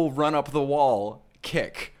cool run up the wall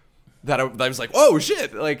kick that I was like, oh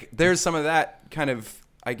shit, like there's some of that kind of,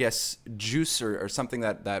 I guess, juice or something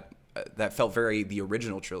that felt very the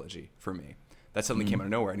original trilogy for me, that suddenly came out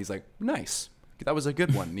of nowhere. And he's like, nice, that was a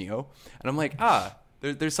good one, Neo. And I'm like,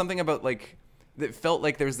 there's something about like that felt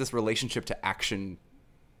like there's this relationship to action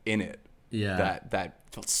in it that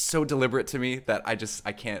felt so deliberate to me that I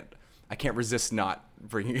can't resist not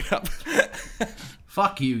bringing it up.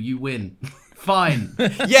 Fuck you win. Fine.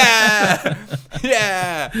 Yeah.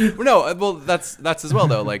 No, well, that's as well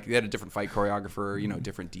though. Like they had a different fight choreographer,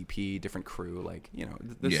 different DP, different crew. Like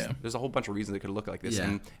there's a whole bunch of reasons it could look like this,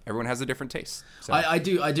 and everyone has a different taste. So I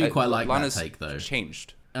do quite like Lana's that take though.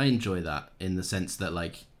 Changed. I enjoy that in the sense that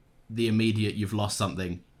like the immediate you've lost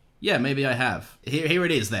something. Yeah, maybe I have. Here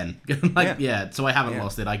it is then. So I haven't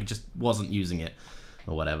lost it. I just wasn't using it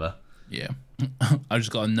or whatever. Yeah. I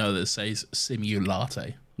just got a note that says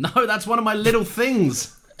simulate. No, that's one of my little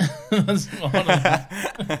things. That's one of them.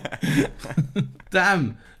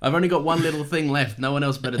 Damn, I've only got one little thing left. No one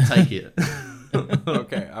else better take it.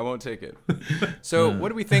 Okay, I won't take it. So what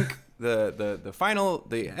do we think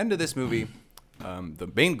the end of this movie,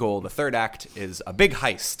 the main goal, the third act, is a big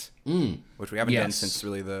heist, which we haven't done since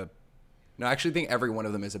really No, I actually think every one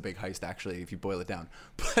of them is a big heist, actually, if you boil it down.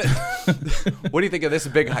 But what do you think of this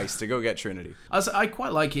big heist to go get Trinity? I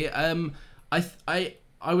quite like it.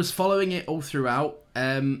 I was following it all throughout.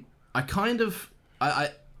 But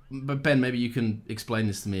Ben, maybe you can explain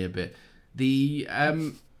this to me a bit.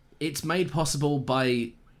 It's made possible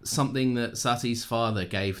by something that Sati's father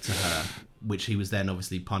gave to her, which he was then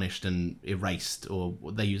obviously punished and erased, or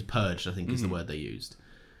they used purged, I think is the word they used.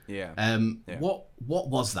 Yeah. What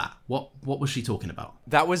was that? What was she talking about?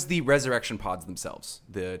 That was the resurrection pods themselves,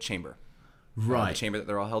 the chamber. Right. The chamber that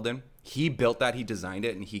they're all held in. He built that, he designed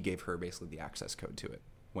it, and he gave her basically the access code to it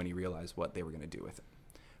when he realized what they were going to do with it.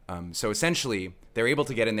 So essentially, they're able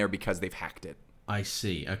to get in there because they've hacked it. I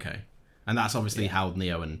see, okay. And that's obviously how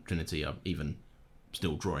Neo and Trinity are even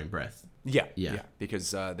still drawing breath. Yeah.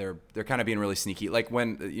 Because they're kind of being really sneaky. Like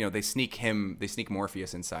when they sneak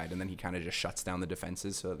Morpheus inside, and then he kind of just shuts down the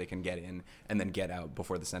defenses so that they can get in and then get out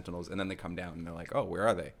before the Sentinels, and then they come down and they're like, oh, where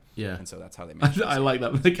are they? Yeah. And so that's how they manage. I like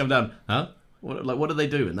that when they come down. Huh? What do they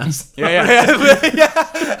do? And that's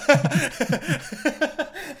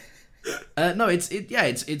no,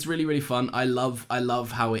 it's really really fun. I love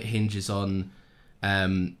how it hinges on,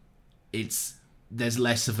 it's there's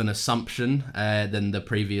less of an assumption than the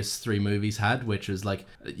previous 3 movies had, which was like,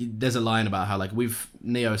 there's a line about how like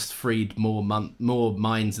Neo's freed more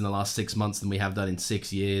minds in the last 6 months than we have done in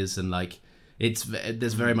 6 years, and like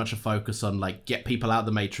there's very much a focus on like get people out of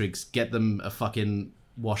the Matrix, get them a fucking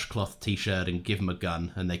washcloth t-shirt and give them a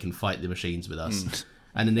gun and they can fight the machines with us.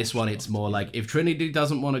 And in this one it's more like, if Trinity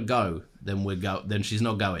doesn't want to go, then she's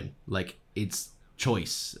not going. Like, it's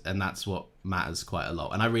choice, and that's what matters quite a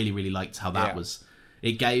lot. And I really, really liked how that was.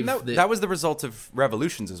 It gave that was the result of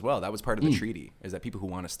Revolutions as well. That was part of the treaty, is that people who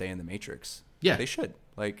want to stay in the Matrix, they should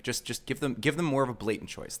like just give them more of a blatant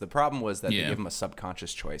choice. The problem was that they gave them a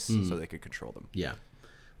subconscious choice so they could control them. Yeah.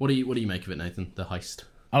 What do you make of it, Nathan? The heist.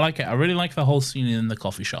 I like it. I really like the whole scene in the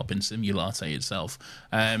coffee shop in Simulate itself.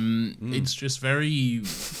 It's just very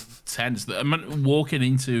tense. I'm walking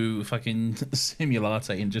into fucking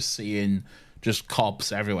Simulate and just seeing just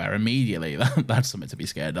cops everywhere immediately. That's something to be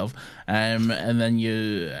scared of. And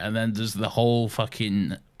then there's the whole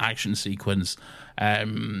fucking action sequence.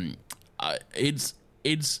 It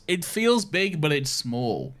feels big, but it's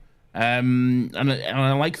small. And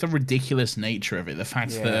I like the ridiculous nature of it. The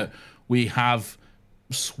fact that we have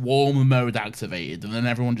swarm mode activated, and then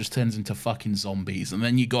everyone just turns into fucking zombies, and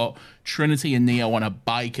then you got Trinity and Neo on a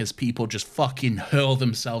bike as people just fucking hurl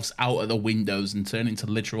themselves out of the windows and turn into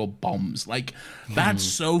literal bombs. Like, that's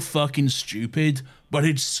so fucking stupid, but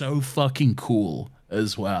it's so fucking cool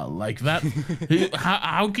as well. Like, that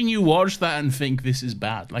how can you watch that and think this is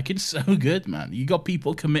bad? Like, it's so good, man. You got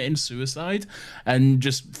people committing suicide and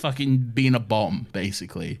just fucking being a bomb,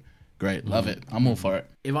 basically. Great, love it. I'm all for it.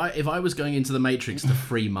 If I was going into the Matrix to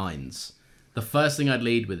free minds, the first thing I'd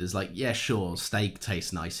lead with is like, yeah, sure, steak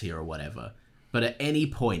tastes nice here or whatever. But at any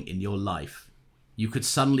point in your life, you could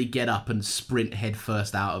suddenly get up and sprint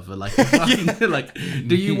headfirst out of a like, like,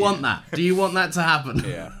 do you want that? Do you want that to happen?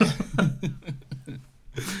 Yeah.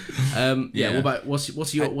 What about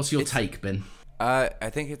what's your take, Ben? I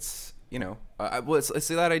think it's, it's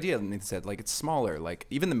that idea that Nathan said, like, it's smaller. Like,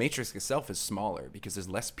 even the Matrix itself is smaller because there's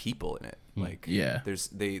less people in it. Like,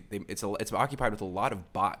 it's occupied with a lot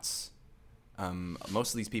of bots.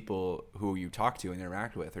 Most of these people who you talk to and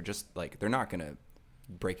interact with are just like, they're not gonna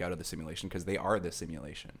break out of the simulation because they are the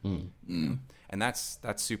simulation. And that's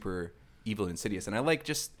super evil and insidious. And I like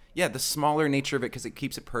the smaller nature of it because it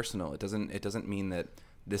keeps it personal. It doesn't mean that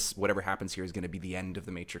this, whatever happens here, is going to be the end of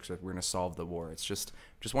the Matrix, or we're going to solve the war. It's just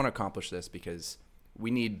want to accomplish this because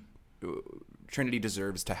we need, Trinity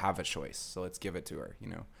deserves to have a choice, so let's give it to her.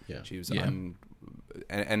 She was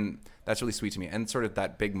and that's really sweet to me. And sort of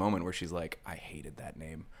that big moment where she's like, I hated that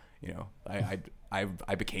name.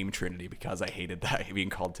 I became Trinity because I hated that,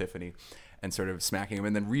 being called Tiffany, and sort of smacking him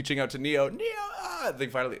and then reaching out to Neo. They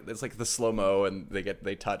finally, it's like the slow-mo and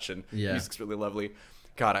they touch, and music's really lovely.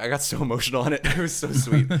 God, I got so emotional on it. It was so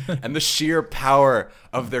sweet. And the sheer power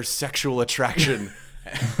of their sexual attraction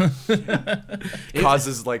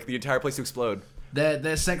causes like the entire place to explode.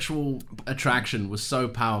 Their sexual attraction was so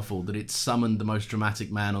powerful that it summoned the most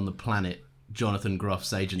dramatic man on the planet, Jonathan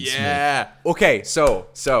Groff's Agent Smith. Yeah. Okay, so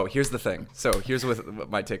here's the thing. So here's what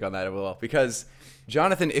my take on that as well. Because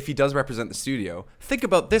Jonathan, if he does represent the studio, think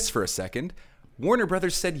about this for a second. Warner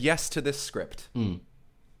Brothers said yes to this script.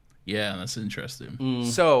 Yeah, that's interesting.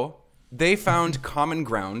 So they found common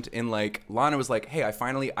ground in, like, Lana was like, hey,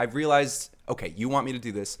 I've realized, okay, you want me to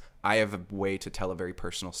do this. I have a way to tell a very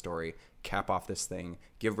personal story, cap off this thing,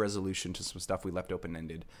 give resolution to some stuff we left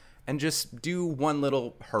open-ended, and just do one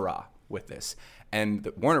little hurrah with this.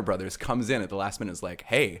 And Warner Brothers comes in at the last minute and is like,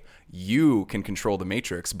 hey, you can control the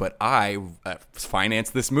Matrix, but I finance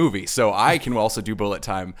this movie, so I can also do bullet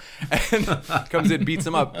time. And comes in, beats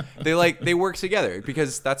them up. They work together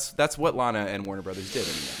because that's what Lana and Warner Brothers did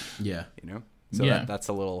anyway. Yeah. So that's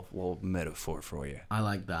a little metaphor for you. I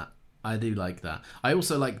like that. I do like that. I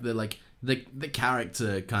also like the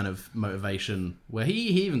character kind of motivation where he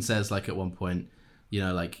even says, like, at one point,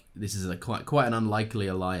 like, this is quite an unlikely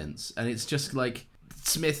alliance. And it's just like,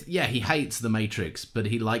 Smith, he hates the Matrix, but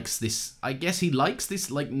he likes this,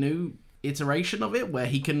 like, new iteration of it where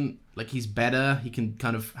he can, like, he's better, he can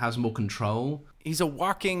kind of has more control. He's a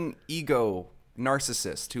walking ego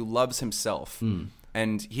narcissist who loves himself.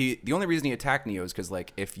 And the only reason he attacked Neo is because,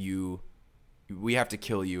 like, we have to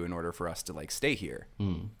kill you in order for us to, like, stay here,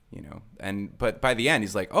 but by the end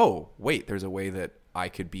he's like, oh wait, there's a way that I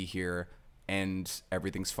could be here and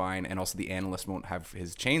everything's fine, and also the analyst won't have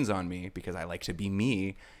his chains on me because I like to be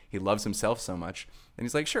me. He loves himself so much, and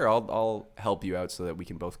he's like, sure, I'll help you out so that we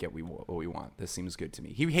can both get what we want. This seems good to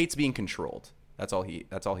me. He hates being controlled. That's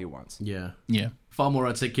all he wants. Yeah. Yeah. Far more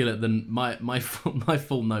articulate than my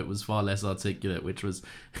full note was far less articulate, which was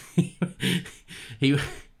he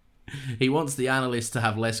wants the analyst to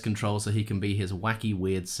have less control so he can be his wacky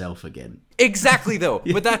weird self again. Exactly though.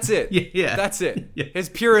 But that's it. Yeah. That's it. Yeah. His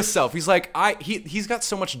purest self. He's like he's got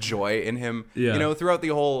so much joy in him. Yeah. You know, throughout the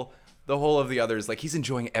whole of the others, like he's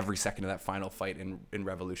enjoying every second of that final fight in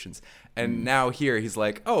Revolutions. And now here he's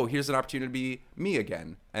like, "Oh, here's an opportunity to be me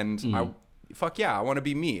again." And I want to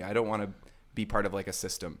be me. I don't want to be part of like a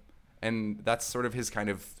system. And that's sort of his kind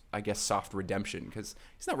of, I guess, soft redemption, because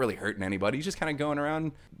he's not really hurting anybody. He's just kind of going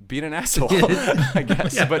around being an asshole, I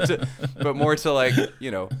guess. Yeah. But more to like,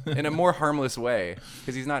 you know, in a more harmless way,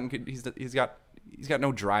 because he's got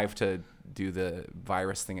no drive to do the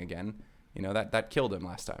virus thing again. You know, that killed him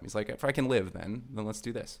last time. He's like, if I can live, then let's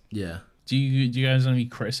do this. Yeah. Do you guys have any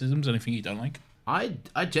criticisms? Anything you don't like? I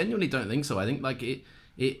genuinely don't think so. I think like it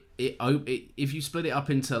if you split it up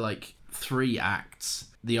into like 3 acts,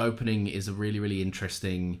 the opening is a really, really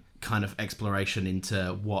interesting kind of exploration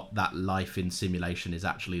into what that life in simulation is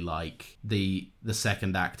actually like. The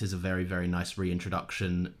second act is a very, very nice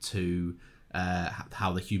reintroduction to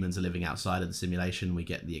how the humans are living outside of the simulation. We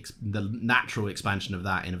get the natural expansion of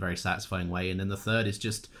that in a very satisfying way. And then the third is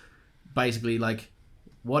just basically like,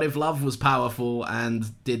 what if love was powerful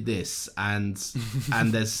and did this? And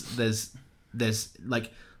there's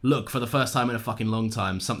like, look, for the first time in a fucking long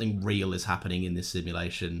time, something real is happening in this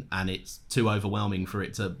simulation, and it's too overwhelming for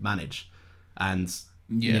it to manage. And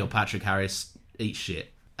Neil Patrick Harris eats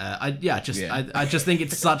shit. I just think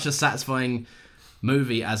it's such a satisfying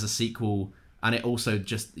movie as a sequel, and it also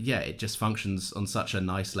it just functions on such a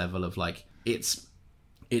nice level of like it's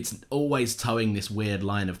always towing this weird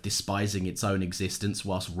line of despising its own existence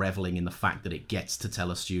whilst reveling in the fact that it gets to tell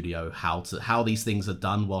a studio how these things are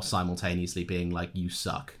done, while simultaneously being like, you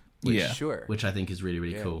suck. Which I think is really,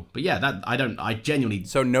 really cool. But yeah, I genuinely...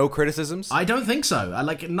 So no criticisms? I don't think so. I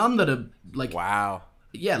like none that are like... Wow.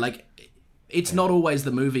 Yeah, like it's not always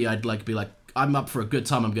the movie I'd like be like, I'm up for a good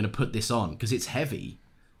time, I'm going to put this on, because it's heavy.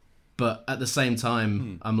 But at the same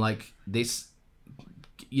time, I'm like, this...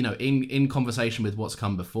 You know, in conversation with what's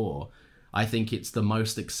come before, I think it's the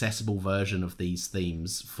most accessible version of these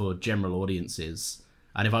themes for general audiences.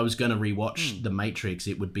 And if I was going to rewatch The Matrix,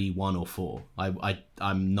 it would be 1 or 4.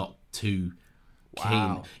 I'm not too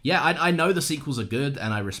keen. Yeah, I know the sequels are good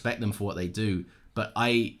and I respect them for what they do. But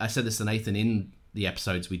I said this to Nathan in the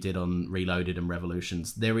episodes we did on Reloaded and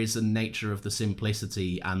Revolutions. There is a nature of the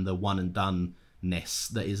simplicity and the one and done-ness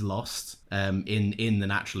that is lost in the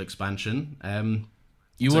natural expansion.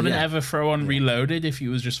 You wouldn't ever throw on Reloaded if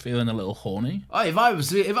you was just feeling a little horny? Oh, if I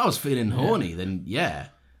was feeling horny, then yeah.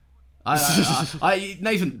 I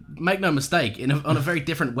Nathan, make no mistake, on a very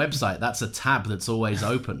different website, that's a tab that's always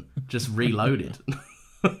open, just Reloaded.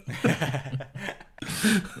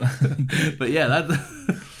 But yeah,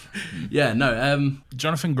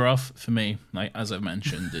 Jonathan Groff for me, like as I've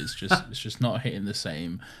mentioned, it's just not hitting the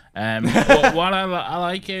same. But while I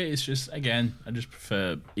like it, it's just, again, I just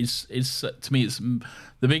prefer. It's to me, it's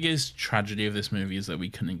the biggest tragedy of this movie is that we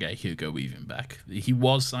couldn't get Hugo Weaving back. He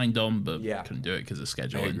was signed on, but we couldn't do it because of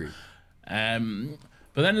scheduling. I agree.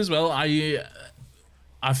 But then as well, I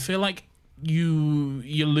feel like you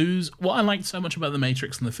lose. What I liked so much about The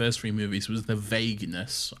Matrix in the first 3 movies was the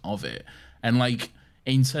vagueness of it, and like,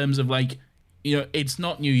 in terms of like, you know, it's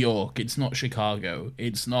not New York, it's not Chicago,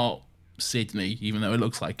 it's not Sydney, even though it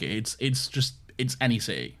looks like it. It's any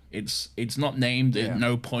city. It's not named. At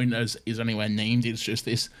no point is anywhere named. It's just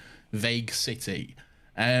this vague city,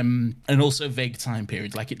 and also vague time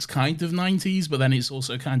period. Like, it's kind of 90s, but then it's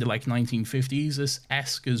also kind of like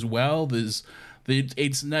 1950s-esque as well.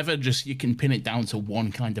 It's never just, you can pin it down to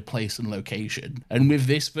one kind of place and location. And with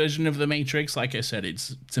this version of The Matrix, like I said,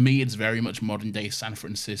 to me, it's very much modern day San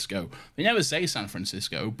Francisco. They never say San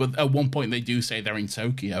Francisco, but at one point they do say they're in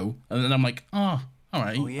Tokyo. And then I'm like, oh, all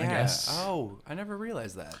right, I guess. Oh, I never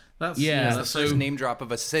realized that. That's the first name drop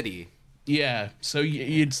of a city. Yeah, so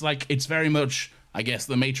it's like, it's very much, I guess,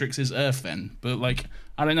 The Matrix is Earth then. But like,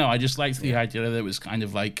 I don't know, I just liked the idea that it was kind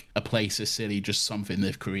of like a place, a city, just something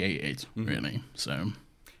they've created, really. So,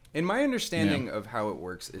 in my understanding of how it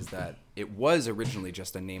works is that it was originally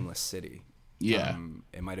just a nameless city. Yeah.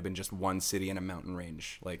 It might have been just one city in a mountain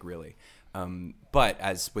range, like, really. But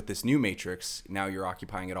as with this new Matrix, now you're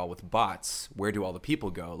occupying it all with bots. Where do all the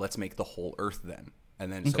people go? Let's make the whole Earth then,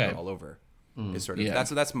 and then start all over. Is sort of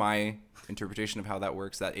that's my interpretation of how that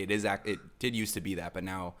works. That it did used to be that, but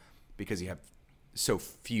now, because you have so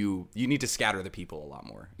few, you need to scatter the people a lot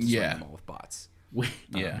more. Them all with bots.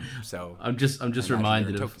 So I'm just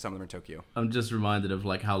reminded of some of them are Tokyo. I'm just reminded of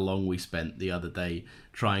like how long we spent the other day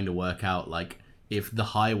trying to work out like if the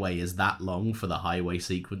highway is that long for the highway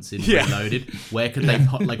sequence in Reloaded, where could they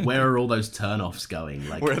put, like, where are all those turnoffs going?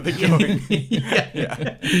 Like, where are they going?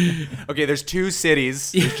 Yeah. Okay, there's 2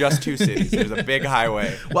 cities. There's just 2 cities. There's a big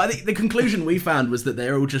highway. Well, I think the conclusion we found was that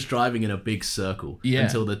they're all just driving in a big circle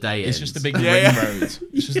until the day ends. It's just a big ring road.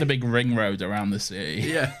 It's just a big ring road around the city.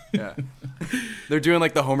 Yeah. They're doing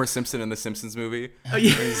like the Homer Simpson in the Simpsons movie. Oh,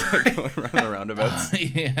 yeah. He's like going around the roundabouts.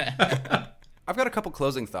 Yeah. I've got a couple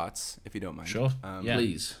closing thoughts, if you don't mind. Sure.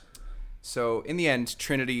 Please. So in the end,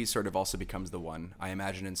 Trinity sort of also becomes the one. I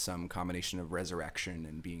imagine in some combination of resurrection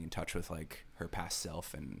and being in touch with like her past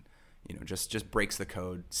self, and just breaks the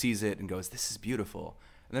code, sees it, and goes, "This is beautiful,"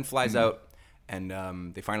 and then flies out. And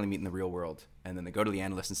they finally meet in the real world, and then they go to the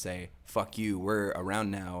analyst and say, "Fuck you, we're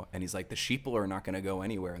around now." And he's like, "The sheeple are not going to go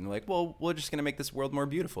anywhere." And they're like, "Well, we're just going to make this world more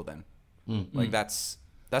beautiful then." Like that's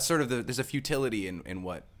sort of there's a futility in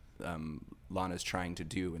what Lana's trying to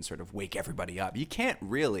do and sort of wake everybody up. You can't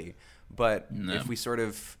really, but if we sort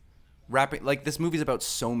of wrap it, like, this movie's about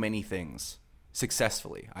so many things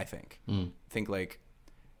successfully, I think. Think like,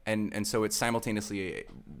 and so it's simultaneously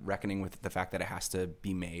reckoning with the fact that it has to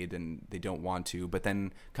be made and they don't want to, but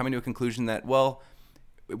then coming to a conclusion that, well,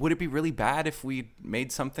 would it be really bad if we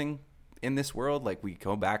made something in this world? Like, we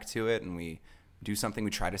go back to it and we do something,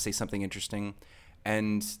 we try to say something interesting.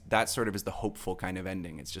 And that sort of is the hopeful kind of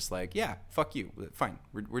ending. It's just like, yeah, fuck you. Fine,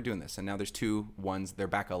 we're doing this. And now there's 2 ones. They're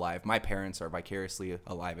back alive. My parents are vicariously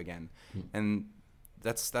alive again. And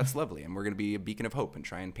that's lovely. And we're going to be a beacon of hope and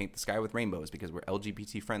try and paint the sky with rainbows because we're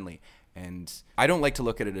LGBT friendly. And I don't like to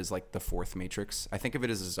look at it as like the 4th Matrix. I think of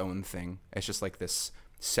it as its own thing. It's just like this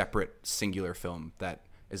separate, singular film that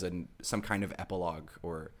is some kind of epilogue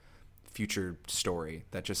or future story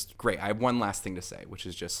that just great. I have one last thing to say, which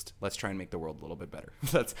is just, let's try and make the world a little bit better.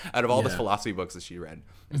 That's out of all the philosophy books that she read,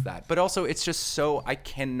 is that. But also, it's just so, I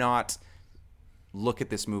cannot look at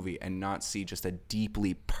this movie and not see just a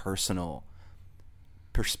deeply personal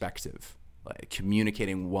perspective, like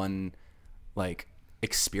communicating one like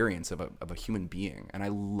experience of a human being. And I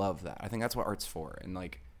love that. I think that's what art's for, and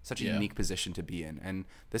like such a unique position to be in. And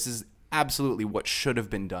this is absolutely what should have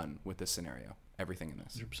been done with this scenario. Everything in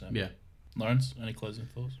this. 100%. Yeah. Lawrence, any closing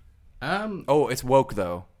thoughts? It's woke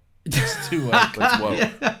though. It's too woke. It's woke.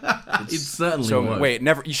 It's certainly so woke. Wait,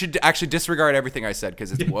 never. You should actually disregard everything I said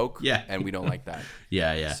because it's woke. And we don't like that.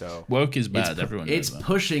 Yeah. So woke is bad. Everyone. It's knows that.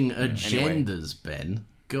 pushing agendas, Ben.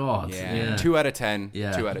 God. Yeah. 2 out of 10.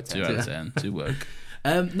 Yeah. 2 out of 10. 2 out of 10. Too woke.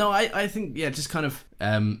 No, I think just kind of.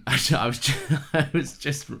 Actually, I was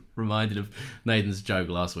just reminded of Nathan's joke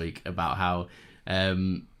last week about how.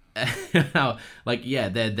 How, like,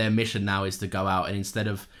 their mission now is to go out and instead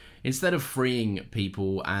of freeing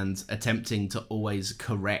people and attempting to always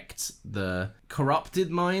correct the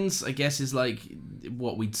corrupted minds, I guess is like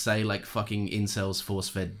what we'd say, like fucking incels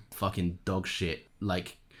force-fed fucking dog shit,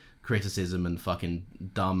 like criticism and fucking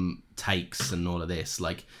dumb takes and all of this.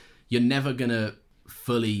 Like, you're never gonna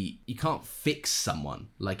you can't fix someone.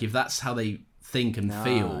 Like, if that's how they think and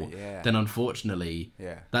feel, then unfortunately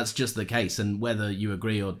that's just the case. And whether you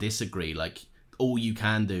agree or disagree, like, all you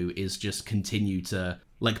can do is just continue to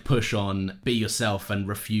like push on, be yourself, and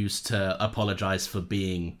refuse to apologize for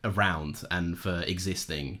being around and for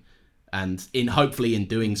existing. And hopefully in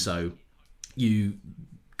doing so, you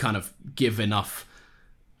kind of give enough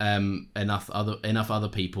other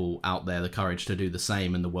people out there the courage to do the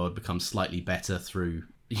same, and the world becomes slightly better through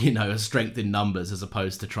a strength in numbers, as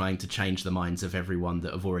opposed to trying to change the minds of everyone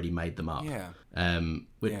that have already made them up.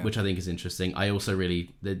 Which I think is interesting. I also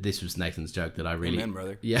this was Nathan's joke that I really... Amen,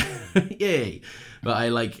 brother. Yeah. Yay. But I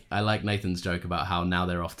like Nathan's joke about how now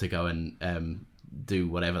they're off to go and do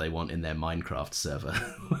whatever they want in their Minecraft server.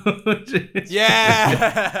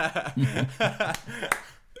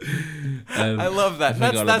 I love that.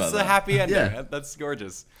 That's the happy ending. Yeah. That's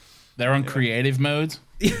gorgeous. They're on creative mode.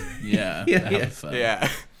 Yeah.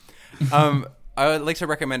 I would like to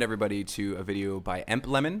recommend everybody to a video by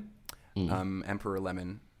Emplemon, Emperor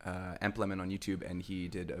Lemon, Emplemon on YouTube, and he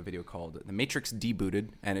did a video called "The Matrix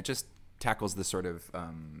Debooted," and it just tackles the sort of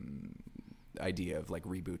idea of like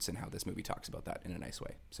reboots and how this movie talks about that in a nice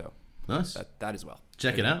way. So nice. That as well.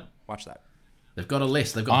 Check it out. Watch that. They've got a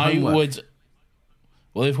list. They've got homework.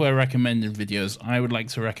 Well, if we're recommending videos, I would like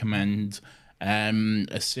to recommend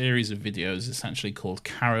a series of videos essentially called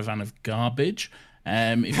Caravan of Garbage.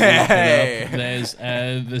 If you look it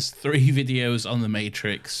up, there's 3 videos on the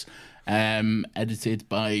Matrix, edited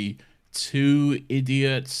by two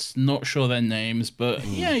idiots. Not sure their names, but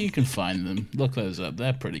yeah, you can find them. Look those up.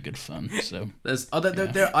 They're pretty good fun. So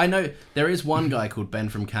I know there is one guy called Ben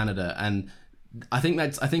from Canada, and I think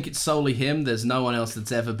it's solely him. There's no one else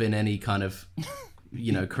that's ever been any kind of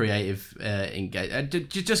creative engage.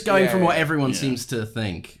 Just going from what everyone seems to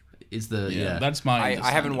think. Is that's my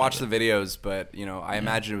I haven't watched the videos, but I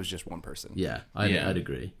imagine it was just one person. I'd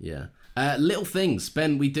agree. Little things,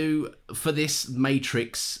 Ben, we do for this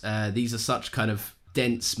Matrix. These are such kind of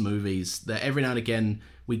dense movies that every now and again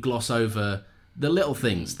we gloss over the little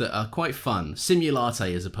things that are quite fun.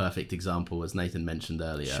 Simulate is a perfect example, as Nathan mentioned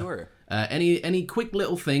earlier. Sure. Any quick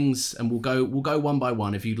little things, and we'll go one by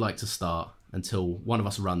one if you'd like to start until one of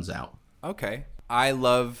us runs out. Okay. I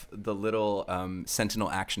love the little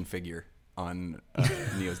Sentinel action figure on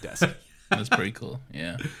Neo's desk. That's pretty cool.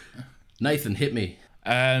 Yeah. Nathan, hit me.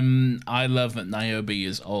 I love that Niobe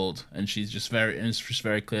is old, and it's just very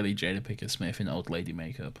clearly Jada Pinkett Smith in old lady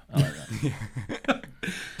makeup. I like that.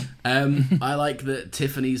 I like that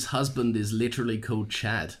Tiffany's husband is literally called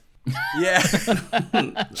Chad. Yeah.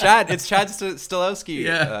 Chad. It's Chad Stahelski.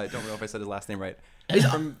 Yeah. I don't know if I said his last name right. He's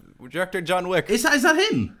from director John Wick. Is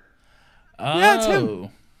that him? Yeah, it's him.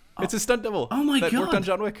 It's a stunt double. Oh my god! That worked on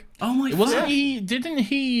John Wick. Oh my god! Wasn't he? Didn't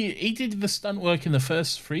he? He did the stunt work in the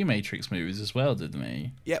first 3 Matrix movies as well, didn't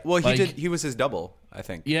he? Yeah. Well, he did. He was his double, I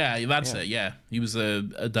think. Yeah, that's it. Yeah, he was a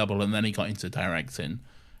double, and then he got into directing,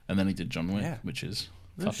 and then he did John Wick, which is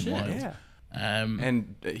fucking wild. Yeah.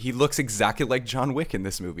 And he looks exactly like John Wick in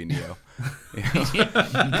this movie, Neo.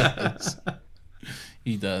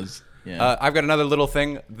 He does. Yeah. I've got another little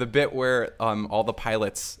thing. The bit where all the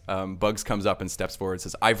pilots, Bugs comes up and steps forward and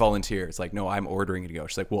says, "I volunteer." It's like, no, I'm ordering you to go.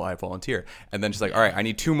 She's like, well, I volunteer. And then she's like, all right, I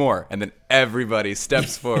need 2 more. And then everybody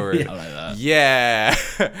steps forward. I like that. Yeah.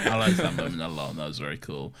 I like that moment a lot. That was very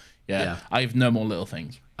cool. Yeah. I have no more little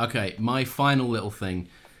things. Okay, my final little thing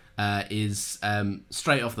is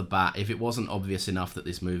straight off the bat, if it wasn't obvious enough that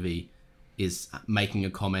this movie is making a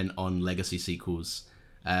comment on legacy sequels,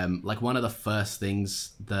 like one of the first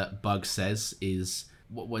things that Bug says is,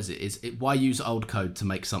 what was it? Is it why use old code to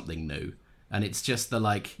make something new? And it's just the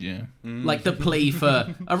like the plea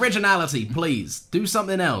for originality, please do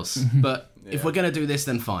something else. But if we're gonna do this,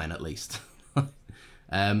 then fine, at least.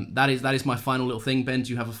 That is my final little thing. Ben,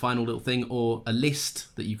 do you have a final little thing or a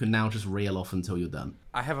list that you can now just reel off until you're done?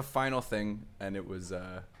 I have a final thing, and it was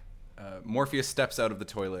Morpheus steps out of the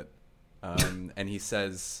toilet, and he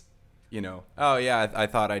says, oh yeah, I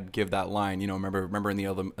thought I'd give that line. Remember in the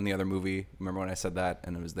other movie, remember when I said that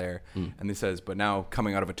and it was there? And he says, but now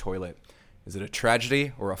coming out of a toilet, is it a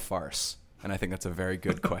tragedy or a farce? And I think that's a very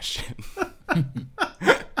good question.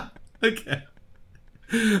 Okay,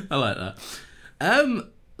 I like that.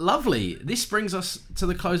 Lovely. This brings us to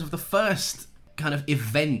the close of the first kind of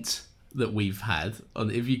event that we've had,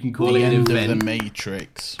 if you can call it an event. The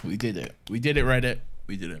Matrix. We did it. We did it, Reddit.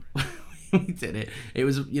 We did it. We did it. It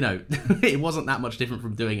was, it wasn't that much different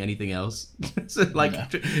from doing anything else. So,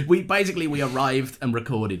 we arrived and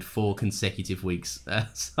recorded 4 consecutive weeks.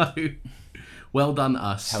 So, well done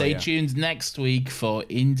us. Stay tuned next week for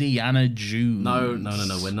Indiana Jones.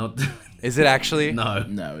 No, we're not. Is it actually?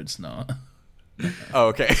 No, it's not. Oh,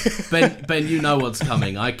 okay. Ben, you know what's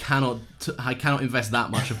coming. I cannot invest that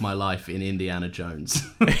much of my life in Indiana Jones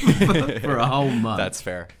for a whole month. That's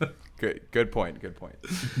fair. Good point.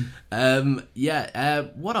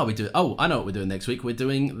 What are we doing? Oh, I know what we're doing next week. We're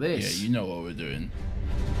doing this. Yeah, you know what we're doing.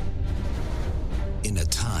 In a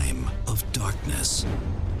time of darkness,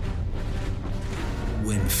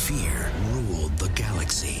 when fear ruled the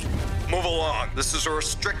galaxy, move along. This is a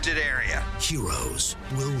restricted area. Heroes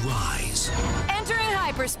will rise. Entering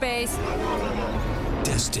hyperspace.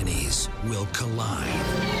 Destinies will collide.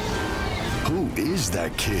 Who is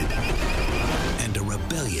that kid? And a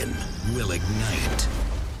rebellion will ignite.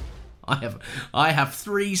 I have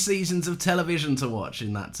 3 seasons of television to watch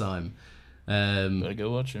in that time. Better go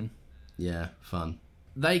watch him. Yeah, fun.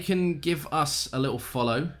 They can give us a little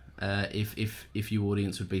follow. If you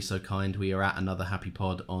audience would be so kind. We are at Another Happy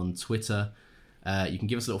Pod on Twitter. You can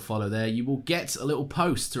give us a little follow there. You will get a little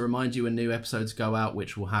post to remind you when new episodes go out,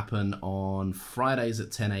 which will happen on Fridays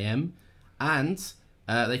at 10 a.m. And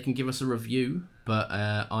they can give us a review, but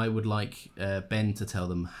I would like Ben to tell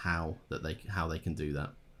them how they can do that.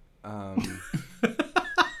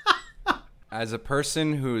 As a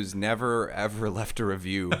person who's never ever left a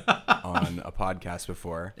review on a podcast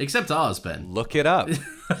before, except ours, Ben, look it up.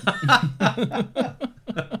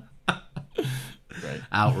 Right.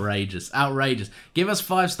 Outrageous. Give us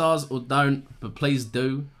 5 stars or don't, but please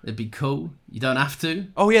do. It'd be cool. You don't have to.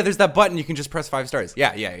 Oh yeah, there's that button you can just press 5 stars.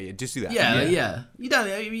 Yeah. Just do that. Yeah. You don't.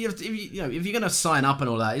 If you're gonna sign up and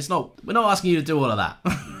all that, we're not asking you to do all of that.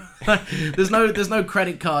 There's no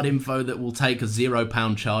credit card info that will take a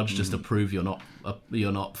 £0 charge just to prove you're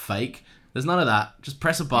not fake. There's none of that. Just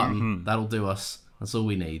press a button. That'll do us. That's all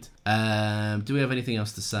we need. Do we have anything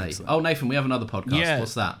else to say? Excellent. Oh, Nathan, we have another podcast. Yeah.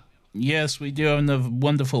 What's that? Yes, we do have another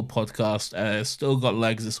wonderful podcast. Still Got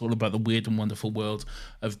Legs. It's all about the weird and wonderful world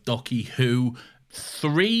of Doctor Who.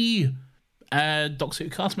 3 Doctor Who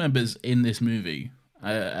cast members in this movie,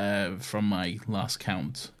 from my last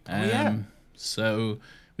count. So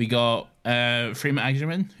we got Freeman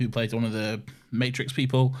Agyeman, who played one of the Matrix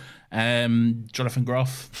people, Jonathan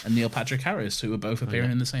Groff, and Neil Patrick Harris, who were both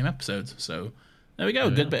appearing in the same episode. So there we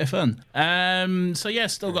go, good bit of fun. So yeah,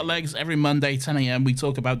 Still Got Legs. Every Monday, 10 a.m. we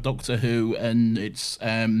talk about Doctor Who, and it's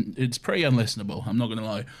pretty unlistenable, I'm not going to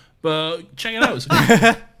lie. But check it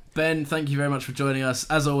out. Ben, thank you very much for joining us.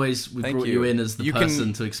 As always, we brought you in as the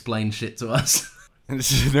person to explain shit to us.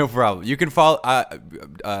 No problem. You can follow.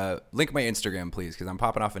 Link my Instagram, please, because I'm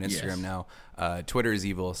popping off on Instagram now. Twitter is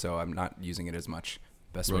evil, so I'm not using it as much.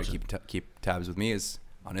 Best way to keep tabs with me is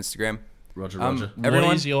on Instagram. Roger. Everyone,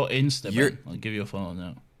 what is your Insta? I'll give you a follow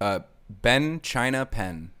now. Ben China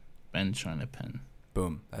Pen. Ben China Pen.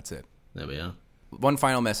 Boom. That's it. There we are. One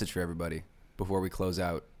final message for everybody before we close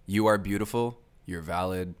out. You are beautiful. You're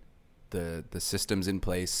valid. The system's in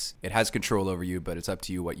place. It has control over you, but it's up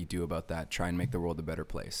to you what you do about that. Try and make the world a better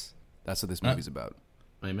place. That's what this movie's about.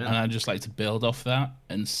 Amen. And I'd just like to build off that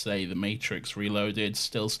and say The Matrix Reloaded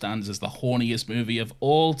still stands as the horniest movie of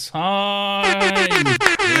all time.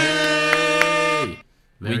 Yay!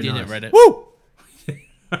 We did it, Reddit. Woo!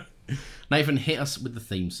 Nathan, hit us with the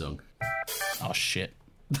theme song. Oh, shit.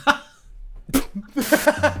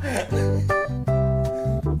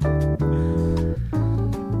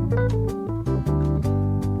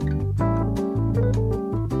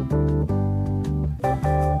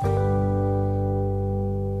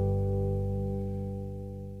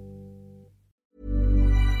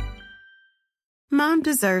 Mom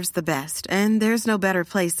deserves the best, and there's no better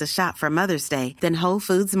place to shop for Mother's Day than Whole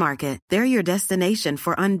Foods Market. They're your destination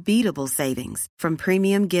for unbeatable savings, from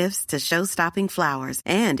premium gifts to show-stopping flowers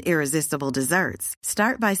and irresistible desserts.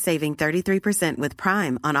 Start by saving 33% with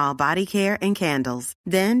Prime on all body care and candles.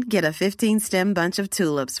 Then get a 15-stem bunch of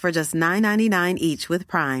tulips for just $9.99 each with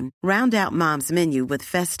Prime. Round out Mom's menu with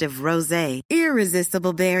festive rosé,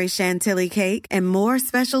 irresistible berry chantilly cake, and more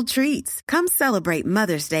special treats. Come celebrate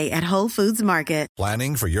Mother's Day at Whole Foods Market.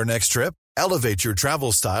 Planning for your next trip? Elevate your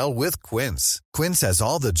travel style with Quince. Quince has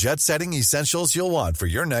all the jet-setting essentials you'll want for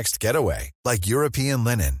your next getaway, like European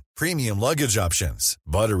linen, premium luggage options,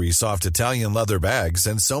 buttery soft Italian leather bags,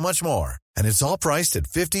 and so much more. And it's all priced at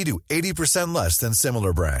 50 to 80% less than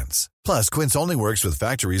similar brands. Plus, Quince only works with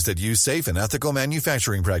factories that use safe and ethical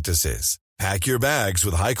manufacturing practices. Pack your bags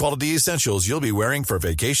with high-quality essentials you'll be wearing for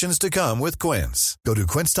vacations to come with Quince. Go to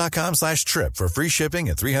quince.com/trip for free shipping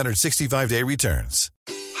and 365-day returns.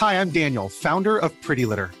 Hi, I'm Daniel, founder of Pretty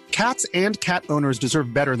Litter. Cats and cat owners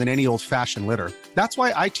deserve better than any old-fashioned litter. That's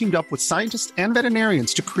why I teamed up with scientists and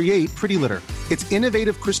veterinarians to create Pretty Litter. Its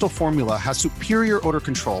innovative crystal formula has superior odor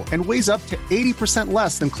control and weighs up to 80%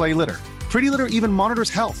 less than clay litter. Pretty Litter even monitors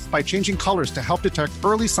health by changing colors to help detect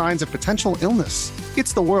early signs of potential illness.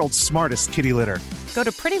 It's the world's smartest kitty litter. Go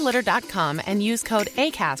to prettylitter.com and use code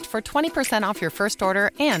ACAST for 20% off your first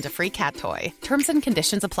order and a free cat toy. Terms and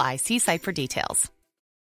conditions apply. See site for details.